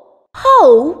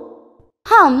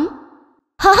 हम,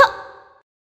 ह,